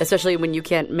 Especially when you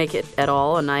can't make it at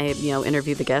all and I,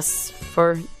 interview the guests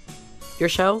for your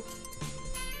show.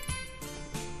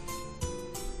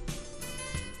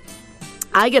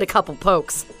 I get a couple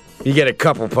pokes. You get a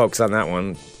couple pokes on that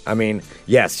one. I mean,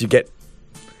 yes, you get...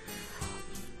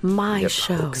 My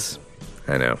show. Pokes.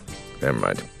 I know. Never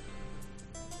mind.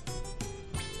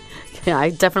 Yeah, I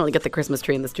definitely get the Christmas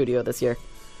tree in the studio this year.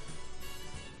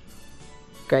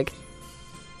 Greg?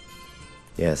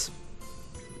 Yes.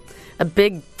 A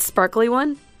big, sparkly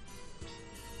one?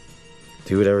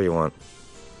 Do whatever you want.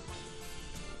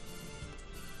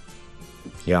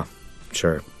 Yeah,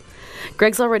 sure.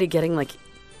 Greg's already getting,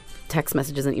 text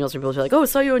messages and emails from people who are like, oh, I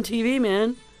saw you on TV,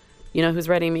 man. You know who's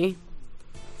writing me?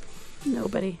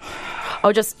 Nobody.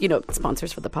 Oh, just,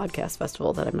 sponsors for the podcast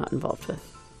festival that I'm not involved with.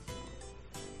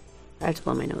 I have to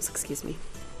blow my nose, excuse me.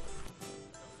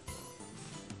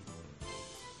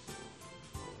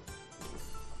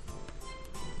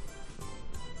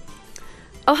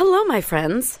 Oh, hello, my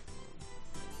friends.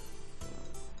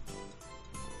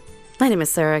 My name is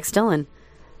Sarah X. Dillon.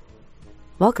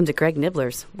 Welcome to Greg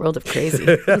Nibler's World of Crazy.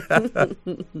 You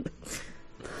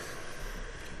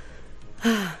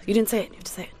didn't say it. You have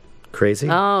to say it. Crazy?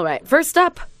 All right. First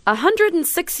up, a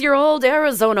 106-year-old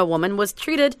Arizona woman was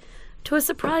treated to a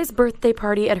surprise birthday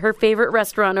party at her favorite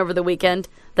restaurant over the weekend.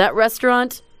 That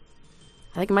restaurant,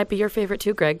 I think it might be your favorite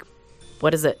too, Greg.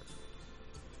 What is it?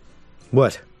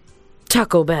 What?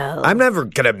 Taco Bell. I'm never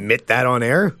going to admit that on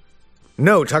air.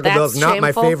 No, Taco Bell's not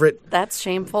my favorite. That's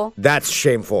shameful. That's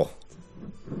shameful.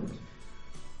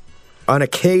 On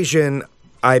occasion,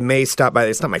 I may stop by.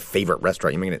 It's not my favorite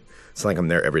restaurant. You make it sound like I'm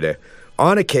there every day.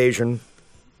 On occasion.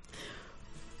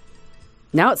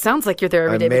 Now it sounds like you're there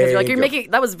every day because you're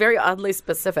making that was very oddly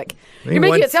specific. You're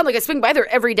making it sound like I swing by there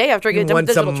every day after I get done with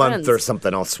Digital Once a month Trends. or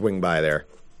something, I'll swing by there.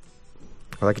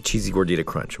 I like a cheesy gordita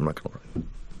crunch. I'm not going to lie.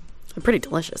 They're pretty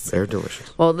delicious. They're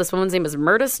delicious. Well, this woman's name is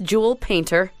Myrtis Jewel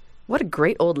Painter. What a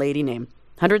great old lady name.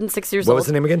 106 years old. What was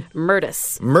the name again?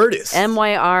 Myrtis. Myrtis.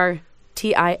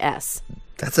 Myrtis.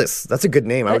 That's a good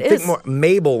name. I would think more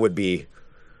Mabel would be.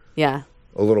 Yeah.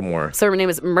 A little more. So her name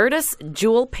is Myrtis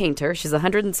Jewel Painter. She's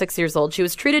 106 years old. She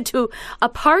was treated to a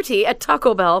party at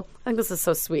Taco Bell. I think this is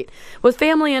so sweet. With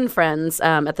family and friends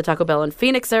at the Taco Bell in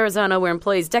Phoenix, Arizona, where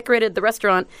employees decorated the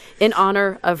restaurant in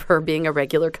honor of her being a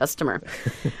regular customer.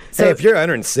 So, hey, if you're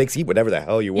 106, eat whatever the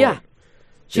hell you want. Yeah.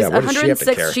 She's what does she have to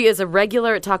 106. care? She is a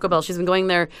regular at Taco Bell. She's been going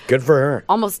there Good for her.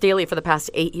 almost daily for the past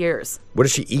 8 years. What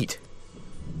does she eat?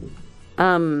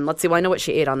 Let's see. Well, I know what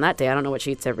she ate on that day. I don't know what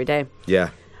she eats every day.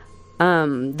 Yeah.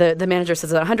 The manager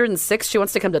says at 106, she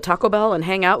wants to come to Taco Bell and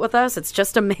hang out with us. It's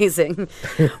just amazing.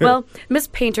 Well, Miss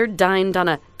Painter dined on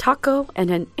a taco and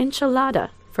an enchilada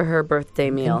for her birthday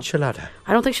meal. Enchilada.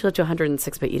 I don't think she lived to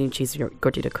 106 by eating cheesy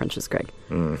gordita crunches, Greg.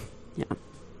 Yeah.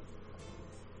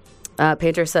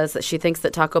 Painter says that she thinks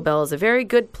that Taco Bell is a very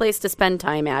good place to spend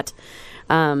time at.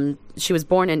 She was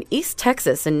born in East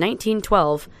Texas in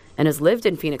 1912 and has lived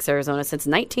in Phoenix, Arizona since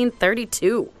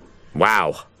 1932.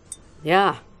 Wow.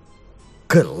 Yeah.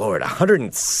 Good Lord,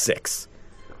 106.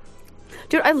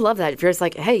 Dude, I love that. If you're just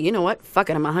like, hey, you know what? Fuck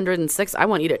it, I'm 106. I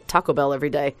want to eat at Taco Bell every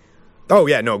day. Oh,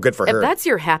 yeah, no, good for her. If that's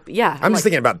your happy, yeah. I'm just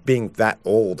thinking about being that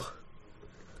old.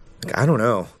 Like, I don't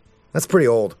know. That's pretty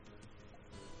old.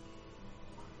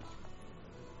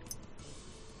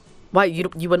 Why,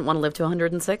 you wouldn't want to live to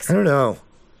 106? I don't know.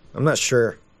 I'm not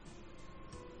sure.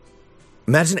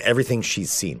 Imagine everything she's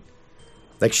seen.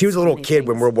 Like, she was a little kid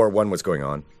when World War I was going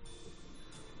on.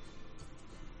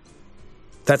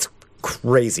 That's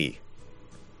crazy.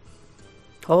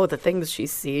 Oh, the things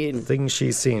she's seen. Things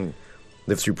she's seen.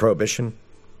 Lived through Prohibition.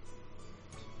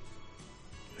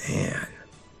 Man.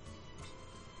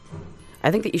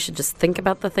 I think that you should just think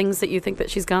about the things that you think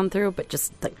that she's gone through, but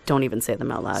just don't even say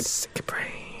them out loud. Sick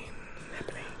brain.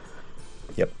 Happening.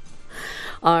 Yep.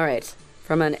 All right.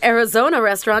 From an Arizona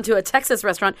restaurant to a Texas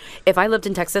restaurant. If I lived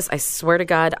in Texas, I swear to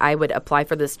God, I would apply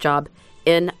for this job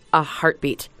in a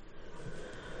heartbeat.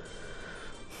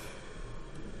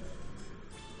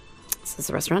 This is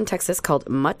a restaurant in Texas called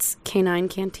Mutt's Canine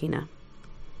Cantina.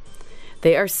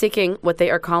 They are seeking what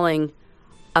they are calling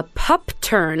a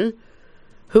Puptern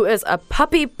who is a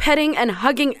puppy petting and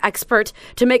hugging expert,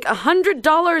 to make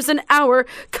 $100 an hour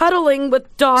cuddling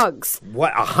with dogs.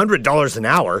 What, $100 an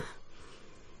hour?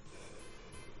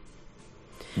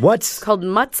 What's called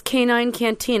Mutt's Canine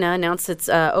Cantina announced it's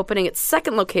opening its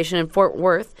second location in Fort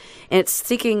Worth, and it's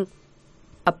seeking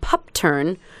a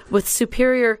Puptern with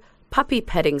superior puppy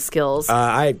petting skills.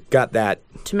 I got that.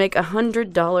 To make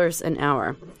 $100 an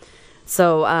hour.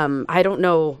 So I don't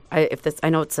know if this. I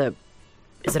know it's a.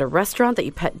 Is it a restaurant that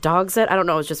you pet dogs at? I don't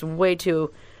know. I was just way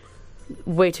too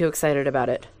excited about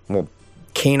it. Well,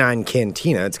 Canine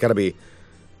Cantina. It's got to be.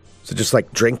 So just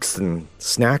like drinks and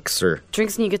snacks, or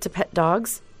drinks and you get to pet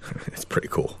dogs. It's pretty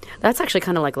cool. That's actually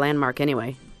kind of like Landmark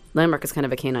anyway. Landmark is kind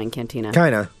of a canine cantina.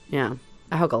 Kinda. Yeah,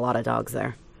 I hug a lot of dogs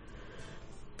there.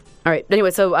 All right. Anyway,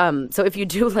 so if you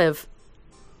do live,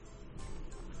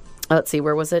 let's see,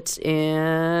 where was it?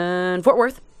 In Fort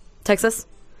Worth, Texas.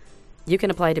 You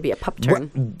can apply to be a Puptern.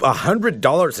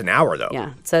 $100 an hour, though.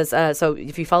 Yeah. It says, so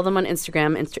if you follow them on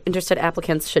Instagram, interested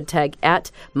applicants should tag at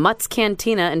Mutt's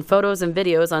Cantina in photos and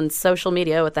videos on social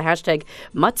media with the hashtag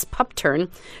Mutt's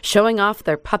Puptern, showing off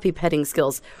their puppy petting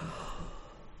skills.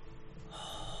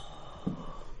 I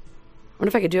wonder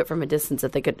if I could do it from a distance,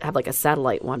 if they could have like a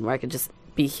satellite one where I could just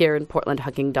be here in Portland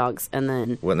hugging dogs and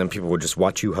then... Well, then people would just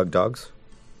watch you hug dogs?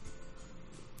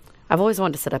 I've always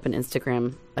wanted to set up an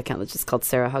Instagram account that's just called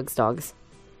Sarah Hugs Dogs.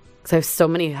 Because I have so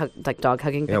many dog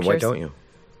hugging pictures. Yeah, why don't you?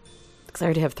 Because I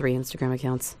already have 3 Instagram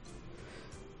accounts.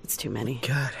 It's too many.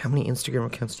 God, how many Instagram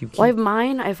accounts do you keep? Well, I have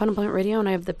mine, I have Funemployment Radio, and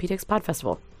I have the PTX Pod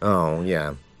Festival. Oh,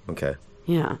 yeah. Okay.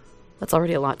 Yeah. That's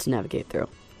already a lot to navigate through.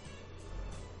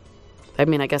 I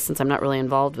mean, I guess since I'm not really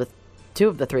involved with 2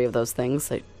 of the 3 of those things,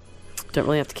 I don't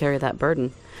really have to carry that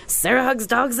burden. Sarah Hugs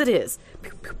Dogs it is.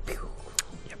 Pew, pew, pew.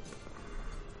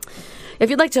 If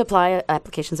you'd like to apply,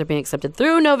 applications are being accepted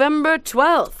through November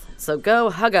 12th. So go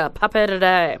hug a puppy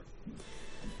today.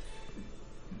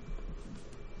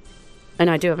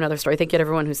 And I do have another story. Thank you to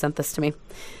everyone who sent this to me.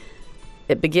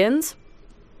 It begins,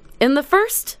 in the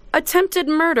first attempted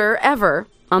murder ever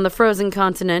on the frozen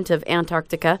continent of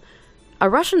Antarctica, a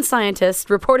Russian scientist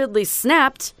reportedly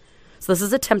snapped. So this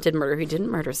is attempted murder. He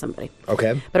didn't murder somebody.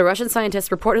 Okay. But a Russian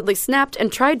scientist reportedly snapped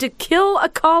and tried to kill a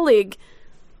colleague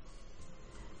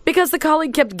because the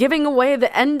colleague kept giving away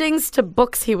the endings to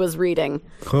books he was reading.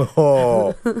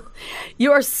 Oh.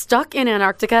 You are stuck in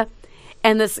Antarctica,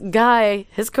 and this guy,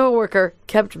 his coworker,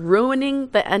 kept ruining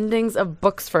the endings of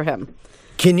books for him.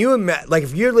 Can you imagine, like,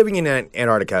 if you're living in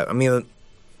Antarctica, I mean,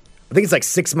 I think it's like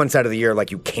 6 months out of the year, like,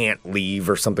 you can't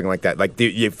leave or something like that. Like,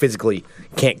 you physically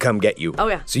can't come get you. Oh,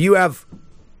 yeah. So you have,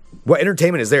 what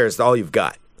entertainment is there is all you've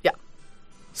got. Yeah.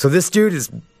 So this dude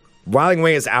is whiling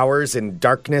away his hours in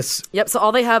darkness. Yep, so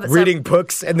all they have is reading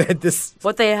books, and then this...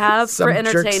 What they have for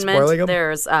entertainment,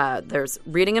 'em? there's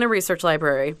reading in a research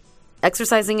library,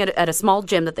 exercising at a small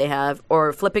gym that they have,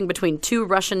 or flipping between 2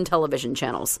 Russian television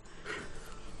channels.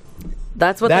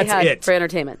 That's what they had for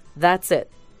entertainment. That's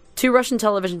it. 2 Russian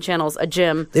television channels, a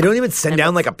gym. They don't even send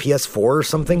down like a PS4 or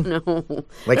something? No.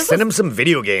 Like, send them some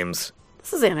video games.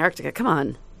 This is Antarctica. Come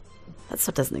on. That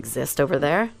stuff doesn't exist over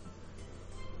there.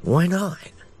 Why not?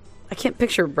 I can't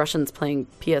picture Russians playing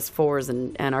PS4s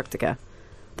in Antarctica.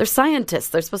 They're scientists.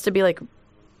 They're supposed to be, like,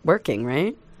 working,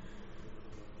 right?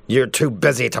 You're too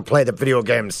busy to play the video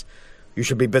games. You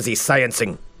should be busy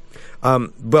sciencing.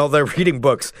 Well, they're reading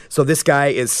books. So this guy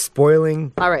is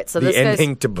spoiling the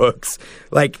ending to books.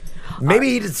 Like, maybe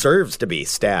he deserves to be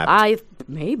stabbed.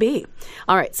 Maybe.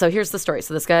 All right, so here's the story.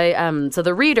 So this guy, so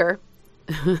the reader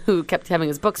who kept having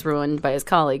his books ruined by his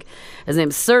colleague, his name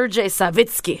is Sergei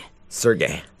Savitsky.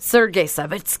 Sergei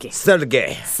Savitsky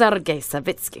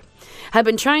had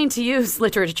been trying to use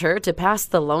literature to pass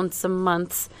the lonesome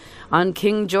months on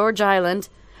King George Island,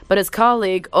 but his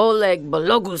colleague Oleg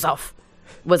Bologuzov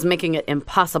was making it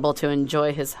impossible to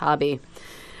enjoy his hobby.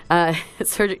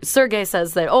 Sergei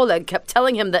says that Oleg kept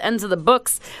telling him the ends of the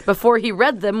books before he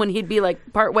read them when he'd be like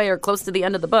partway or close to the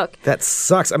end of the book. That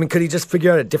sucks. I mean, could he just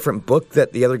figure out a different book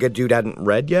that the other good dude hadn't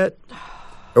read yet?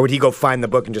 Or would he go find the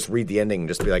book and just read the ending and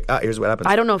just be like, here's what happens?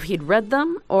 I don't know if he'd read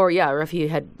them or if he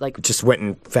had like... Just went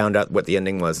and found out what the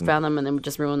ending was. Found them and then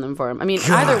just ruined them for him. I mean,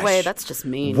 either way, that's just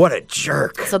mean. What a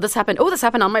jerk. So this happened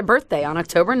on my birthday on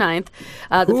October 9th.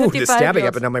 The stabbing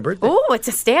happened on my birthday. Oh, it's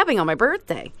a stabbing on my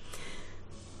birthday.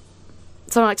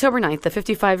 So on October 9th, the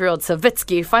 55-year-old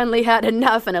Savitsky finally had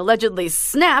enough and allegedly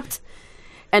snapped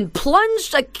and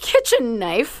plunged a kitchen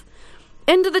knife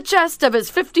into the chest of his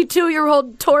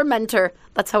 52-year-old tormentor.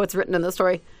 That's how it's written in the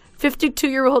story.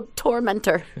 52-year-old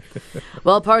tormentor.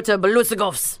 Well, part of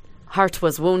Belusigov's heart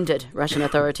was wounded, Russian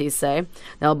authorities say.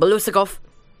 Now, Belusigov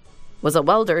was a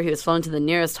welder. He was flown to the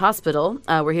nearest hospital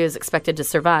where he was expected to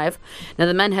survive. Now,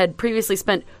 the men had previously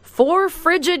spent 4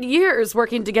 frigid years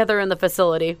working together in the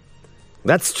facility.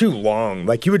 That's too long.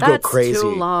 Like, you would go crazy. That's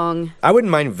too long. I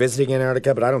wouldn't mind visiting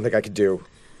Antarctica, but I don't think I could do...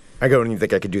 I don't even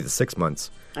think I could do the 6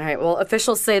 months. All right, well,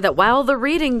 officials say that while the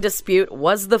reading dispute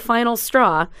was the final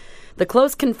straw, the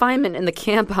close confinement in the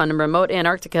camp on remote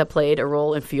Antarctica played a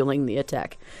role in fueling the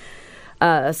attack.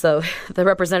 So the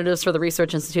representatives for the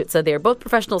Research Institute said they are both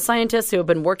professional scientists who have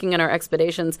been working on our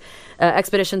expeditions,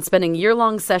 spending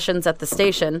year-long sessions at the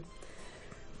station.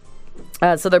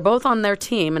 So they're both on their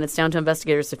team, and it's down to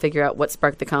investigators to figure out what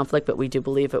sparked the conflict, but we do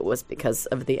believe it was because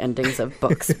of the endings of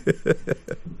books.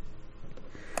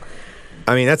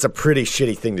 I mean, that's a pretty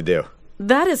shitty thing to do.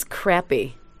 That is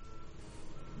crappy.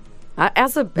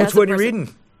 Which one you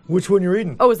reading? Which one you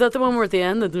reading? Oh, is that the one where at the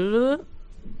end?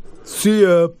 See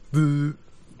ya. And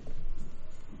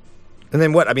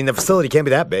then what? I mean, the facility can't be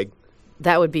that big.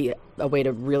 That would be a way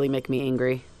to really make me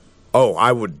angry. Oh,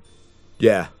 I would.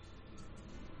 Yeah.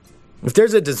 If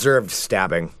there's a deserved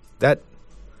stabbing,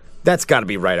 that's got to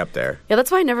be right up there. Yeah,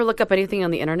 that's why I never look up anything on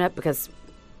the internet, because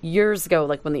years ago,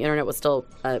 like when the internet was still,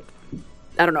 I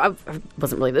don't know, I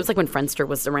wasn't really, it was like when Friendster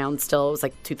was around still. It was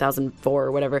like 2004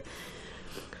 or whatever.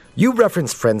 You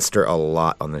reference Friendster a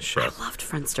lot on this show. I loved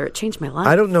Friendster. It changed my life.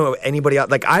 I don't know if anybody else,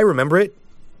 like I remember it,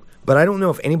 but I don't know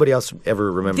if anybody else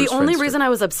ever remembers The only Friendster. reason I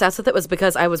was obsessed with it was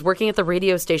because I was working at the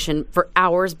radio station for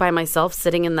hours by myself,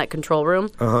 sitting in that control room.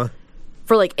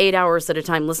 For like 8 hours at a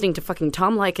time, listening to fucking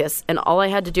Tom Likas, and all I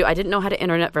had to do, I didn't know how to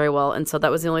internet very well, and so that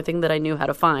was the only thing that I knew how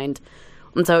to find.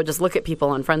 And so I would just look at people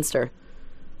on Friendster,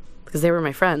 because they were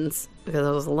my friends, because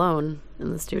I was alone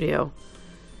in the studio.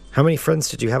 How many friends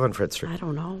did you have on Friendster? I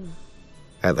don't know.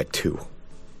 I had like 2.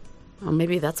 Well,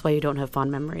 maybe that's why you don't have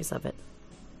fond memories of it.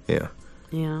 Yeah.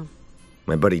 Yeah.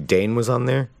 My buddy Dane was on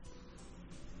there.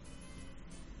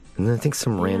 And then I think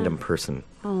some random person.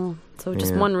 Oh, so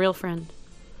just one real friend.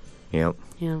 Yep.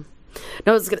 Yeah.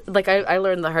 No, it's good. Like I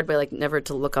learned the hard way, like never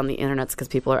to look on the internet because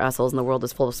people are assholes and the world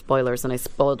is full of spoilers. And I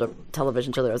spoiled a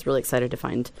television show that I was really excited to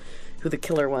find who the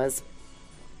killer was.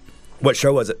 What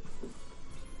show was it?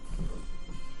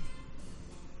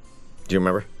 Do you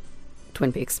remember?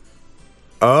 Twin Peaks.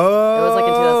 Oh. It was like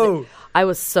in 2006. I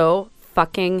was so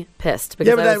fucking pissed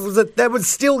because that was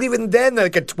still even then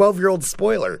like a 12-year-old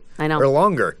spoiler. I know. Or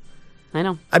longer. I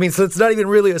know. I mean, so it's not even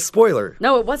really a spoiler.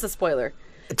 No, it was a spoiler.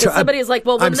 Because somebody's like,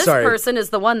 well, when this person is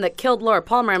the one that killed Laura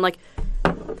Palmer, I'm like,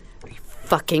 are you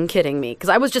fucking kidding me? Because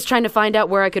I was just trying to find out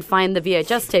where I could find the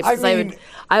VHS tapes. Because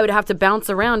I would have to bounce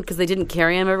around because they didn't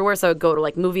carry them everywhere. So I would go to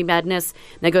like Movie Madness,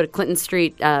 and I'd go to Clinton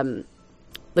Street, the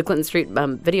Clinton Street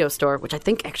video store, which I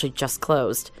think actually just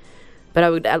closed. But I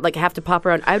would like have to pop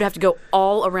around. I would have to go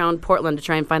all around Portland to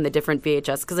try and find the different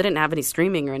VHS because I didn't have any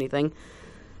streaming or anything.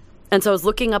 And so I was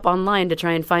looking up online to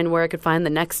try and find where I could find the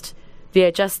next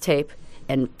VHS tape.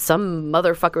 And some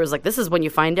motherfucker was like, this is when you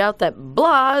find out that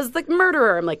blah is the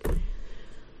murderer. I'm like,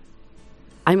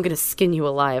 I'm going to skin you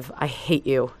alive. I hate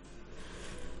you.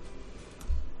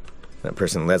 That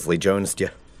person Leslie Jones'd you.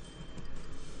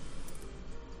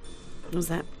 What was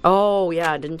that? Oh,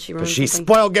 yeah. Didn't she ruin She something?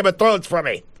 spoiled Game of Thrones for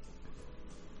me.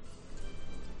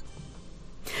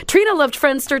 Trina loved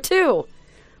Friendster, too.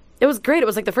 It was great. It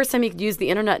was like the first time you could use the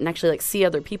internet and actually like see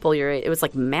other people. It was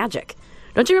like magic.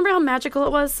 Don't you remember how magical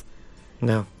it was?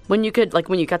 No. When you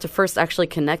got to first actually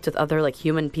connect with other like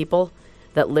human people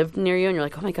that lived near you, and you're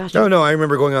like, oh my gosh. No, I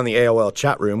remember going on the AOL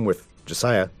chat room with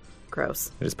Josiah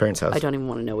Gross. at his parents' house. I don't even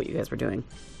want to know what you guys were doing.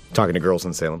 Talking to girls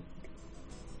in Salem.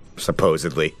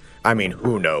 Supposedly. I mean,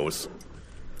 who knows?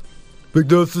 Like,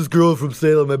 that's this girl from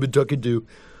Salem I've been talking to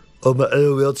on my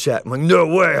AOL chat. I'm like, no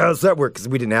way, how does that work? Because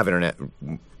we didn't have internet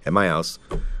at my house,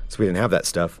 so we didn't have that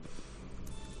stuff.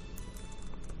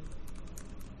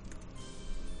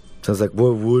 So I was like,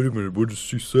 well, wait a minute, what does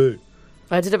she say?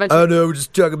 I did eventually. I don't know, we're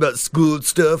just talking about school and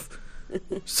stuff.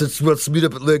 Since she wants to meet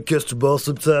up at Lancaster Mall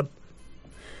sometime.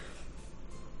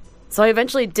 So I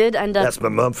eventually did end up. That's my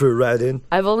mom for a ride in.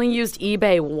 I've only used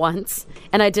eBay once,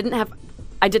 and I did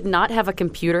not have a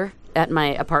computer at my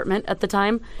apartment at the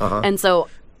time, and so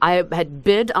I had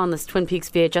bid on this Twin Peaks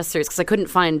VHS series because I couldn't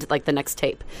find like the next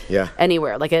tape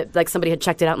anywhere. Like somebody had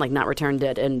checked it out and like not returned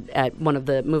it, and at one of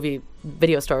the movie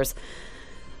video stores.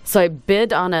 So I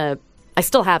bid on I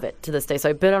still have it to this day. So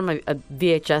I bid on a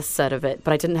VHS set of it,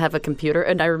 but I didn't have a computer.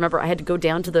 And I remember I had to go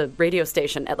down to the radio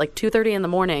station at like 2:30 in the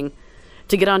morning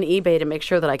to get on eBay to make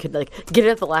sure that I could like get it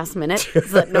at the last minute so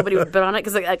that nobody would bid on it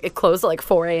because it closed at like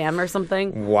 4 a.m. or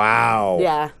something. Wow.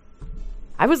 Yeah.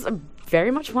 I was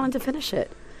very much wanting to finish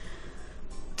it.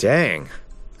 Dang.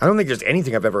 I don't think there's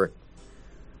anything I've ever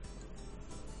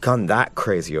gone that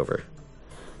crazy over.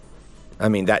 I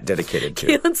mean, that dedicated to.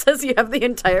 Keelan says you have the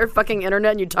entire fucking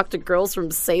internet and you talk to girls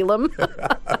from Salem.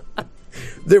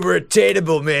 They were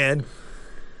attainable, man.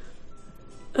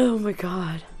 Oh, my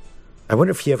God. I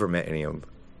wonder if he ever met any of them.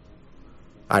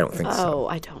 I don't think so. Oh,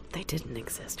 I don't. They didn't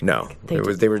exist. No. They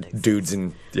were dudes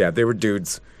they were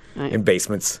dudes in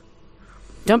basements.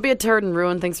 Don't be a turd and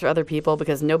ruin things for other people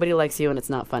because nobody likes you and it's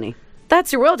not funny.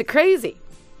 That's your world to crazy.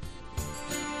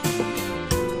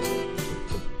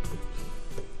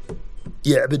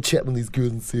 Yeah, I've been chatting with these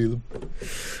girls in Salem.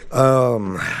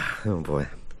 Oh, boy.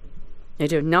 I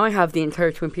do. Now I have the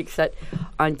entire Twin Peaks set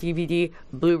on DVD,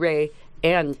 Blu-ray,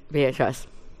 and VHS.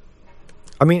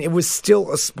 I mean, it was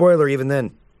still a spoiler even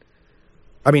then.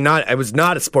 I mean, it was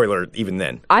not a spoiler even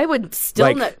then. I would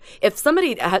still not. If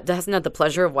somebody hasn't had the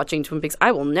pleasure of watching Twin Peaks,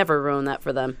 I will never ruin that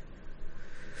for them.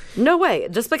 No way.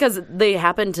 Just because they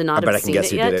happen to not have seen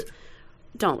it yet. Did it.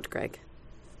 Don't, Greg.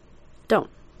 Don't.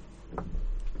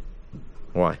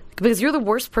 Why? Because you're the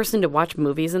worst person to watch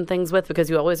movies and things with because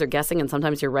you always are guessing and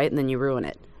sometimes you're right and then you ruin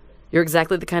it. You're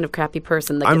exactly the kind of crappy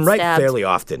person that gets stabbed fairly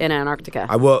often in Antarctica.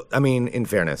 I mean, in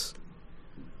fairness,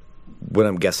 when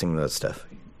I'm guessing those stuff.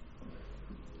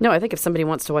 No, I think if somebody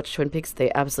wants to watch Twin Peaks,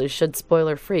 they absolutely should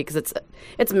spoiler free because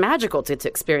it's magical to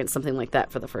experience something like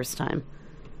that for the first time.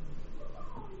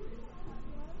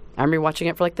 I'm rewatching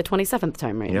it for like the 27th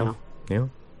time right now. Yeah.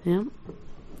 Yeah. Do you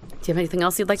have anything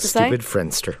else you'd like to say? Stupid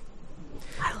Friendster.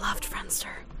 I loved Friendster.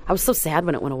 I was so sad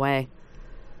when it went away.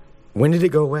 When did it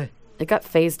go away? It got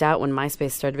phased out when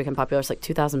MySpace started to become popular. It's like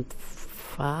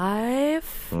 2005?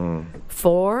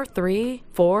 4? 3?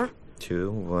 4?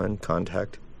 2, 1,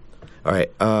 contact. All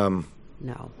right. No.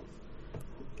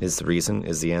 Is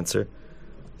the answer.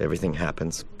 Everything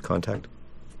happens. Contact.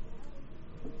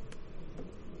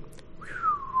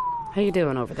 How you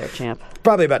doing over there, champ?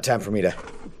 Probably about time for me to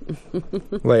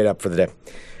lay it up for the day.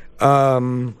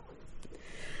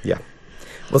 Yeah.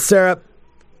 Well, Sarah.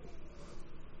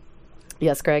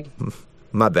 Yes, Greg?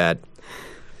 My bad.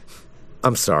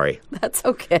 I'm sorry. That's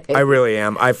okay. I really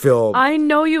am. I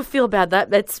know you feel bad.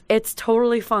 It's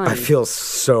totally fine. I feel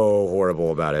so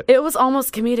horrible about it. It was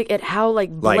almost comedic at how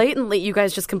blatantly you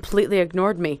guys just completely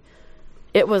ignored me.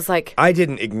 It was like I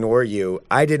didn't ignore you.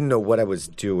 I didn't know what I was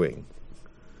doing.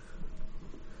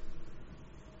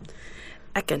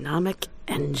 Economic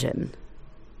engine.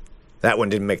 That one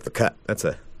didn't make the cut.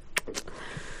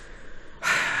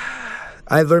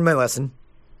 I learned my lesson.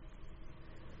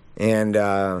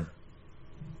 And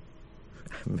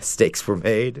mistakes were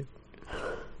made.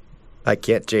 I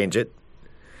can't change it.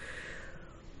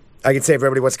 I can say if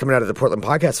everybody wants coming out of the Portland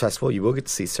Podcast Festival, you will get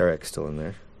to see Sarah X still in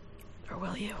there. Or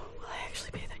will you? Will I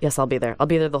actually be there? Yes, I'll be there. I'll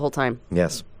be there the whole time.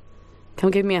 Yes.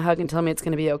 Come give me a hug and tell me it's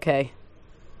going to be okay.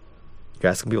 You're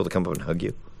asking people to come up and hug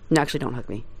you? No, actually, don't hug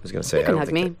me. I was going to say, you can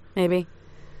hug me, maybe.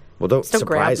 Well, don't Just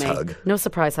surprise grab me. hug. No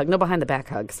surprise hug. No behind the back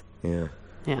hugs. Yeah.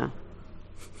 Yeah.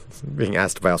 Being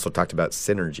asked if I also talked about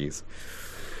synergies.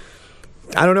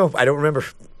 I don't know. I don't remember.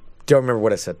 Don't remember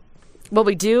what I said. Well,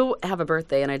 we do have a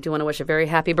birthday, and I do want to wish a very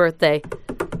happy birthday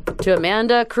to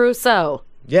Amanda Crusoe.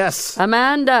 Yes.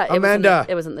 Amanda. Amanda.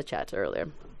 It was in the chat earlier.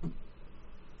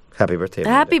 Happy birthday,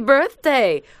 Amanda. Happy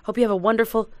birthday. Hope you have a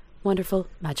wonderful, wonderful,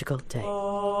 magical day.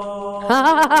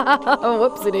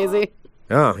 Whoopsie daisy.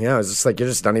 Oh, yeah. I was just like, you're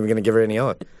just not even going to give her any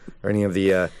or any of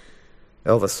the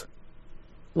Elvis.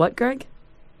 What, Greg?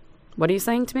 What are you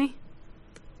saying to me?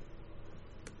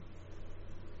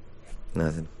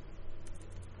 Nothing.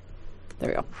 There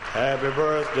we go. Happy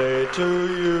birthday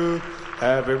to you.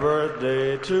 Happy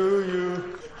birthday to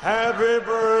you. Happy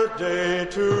birthday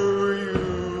to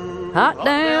you. Hot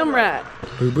damn right.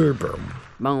 Boom, boom, boom.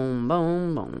 Boom,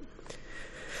 boom, boom.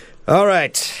 All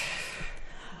right.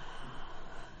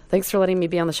 Thanks for letting me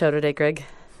be on the show today, Greg.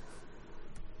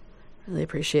 Really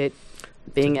appreciate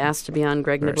being asked to be on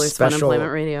Greg Nibler's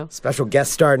Funemployment Radio. Special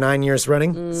guest star 9 years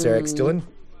running, Sarah X. Dillon.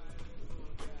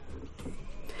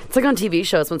 It's like on TV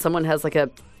shows when someone has like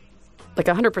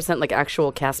 100% like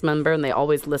actual cast member and they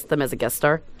always list them as a guest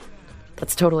star.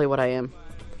 That's totally what I am.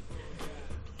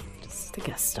 Just a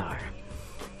guest star.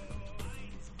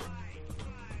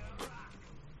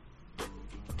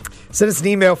 Send us an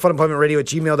email,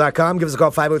 funemploymentradio@gmail.com. Give us a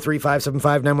call,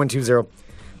 503-575-9120.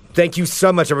 Thank you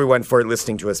so much, everyone, for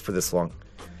listening to us for this long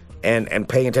and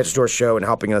paying attention to our show and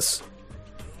helping us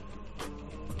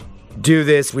do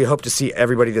this. We hope to see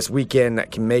everybody this weekend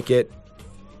that can make it.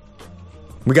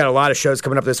 We got a lot of shows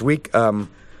coming up this week. Oh,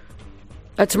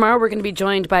 Tomorrow we're going to be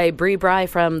joined by Bree Bry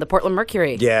from the Portland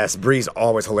Mercury. Yes, Bree's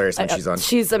always hilarious when she's on.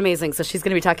 She's amazing. So she's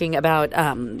going to be talking about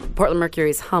Portland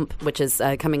Mercury's Hump, which is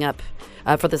coming up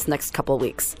for this next couple of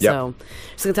weeks. Yep. So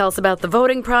she's going to tell us about the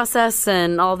voting process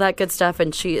and all that good stuff.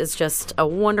 And she is just a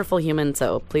wonderful human.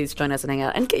 So please join us and hang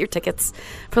out and get your tickets,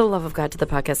 for the love of God, to the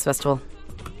podcast festival.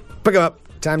 Pick them up.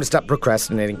 Time to stop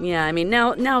procrastinating. Yeah, I mean,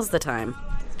 now's the time.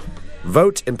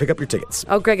 Vote and pick up your tickets.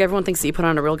 Oh, Greg, everyone thinks that you put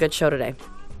on a real good show today.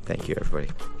 Thank you, everybody.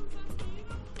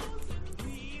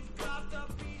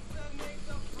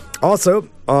 Also,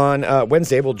 on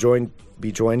Wednesday, we'll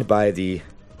be joined by the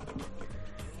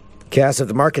cast of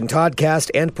the Mark and Todd cast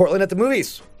and Portland at the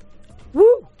Movies.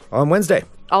 Woo! On Wednesday.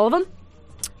 All of them?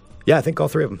 Yeah, I think all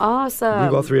three of them. Awesome. I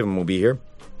believe all three of them will be here.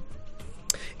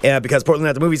 Because Portland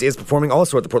at the Movies is performing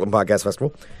also at the Portland Podcast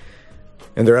Festival.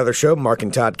 And their other show, Mark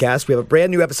and Todd Cast, we have a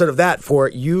brand new episode of that for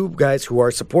you guys who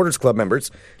are Supporters Club members.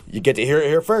 You get to hear it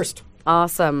here first.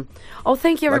 Awesome. Oh,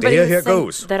 thank you, Like to everybody. hear it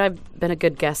goes. That I've been a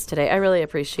good guest today. I really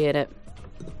appreciate it.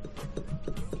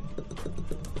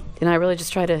 And I really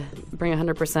just try to bring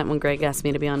 100% when Greg asked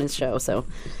me to be on his show. So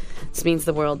this means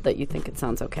the world that you think it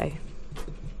sounds okay.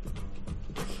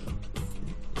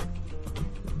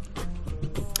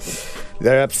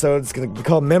 That episode's going to be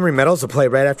called Memory Metals. We'll play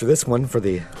right after this one for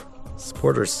the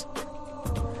Supporters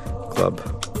Club.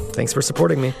 Thanks for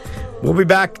supporting me. We'll be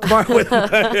back tomorrow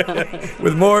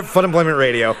with more Funemployment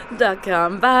Radio.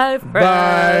 .com. Bye,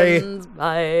 friends.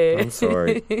 Bye. I'm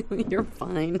sorry. You're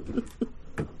fine.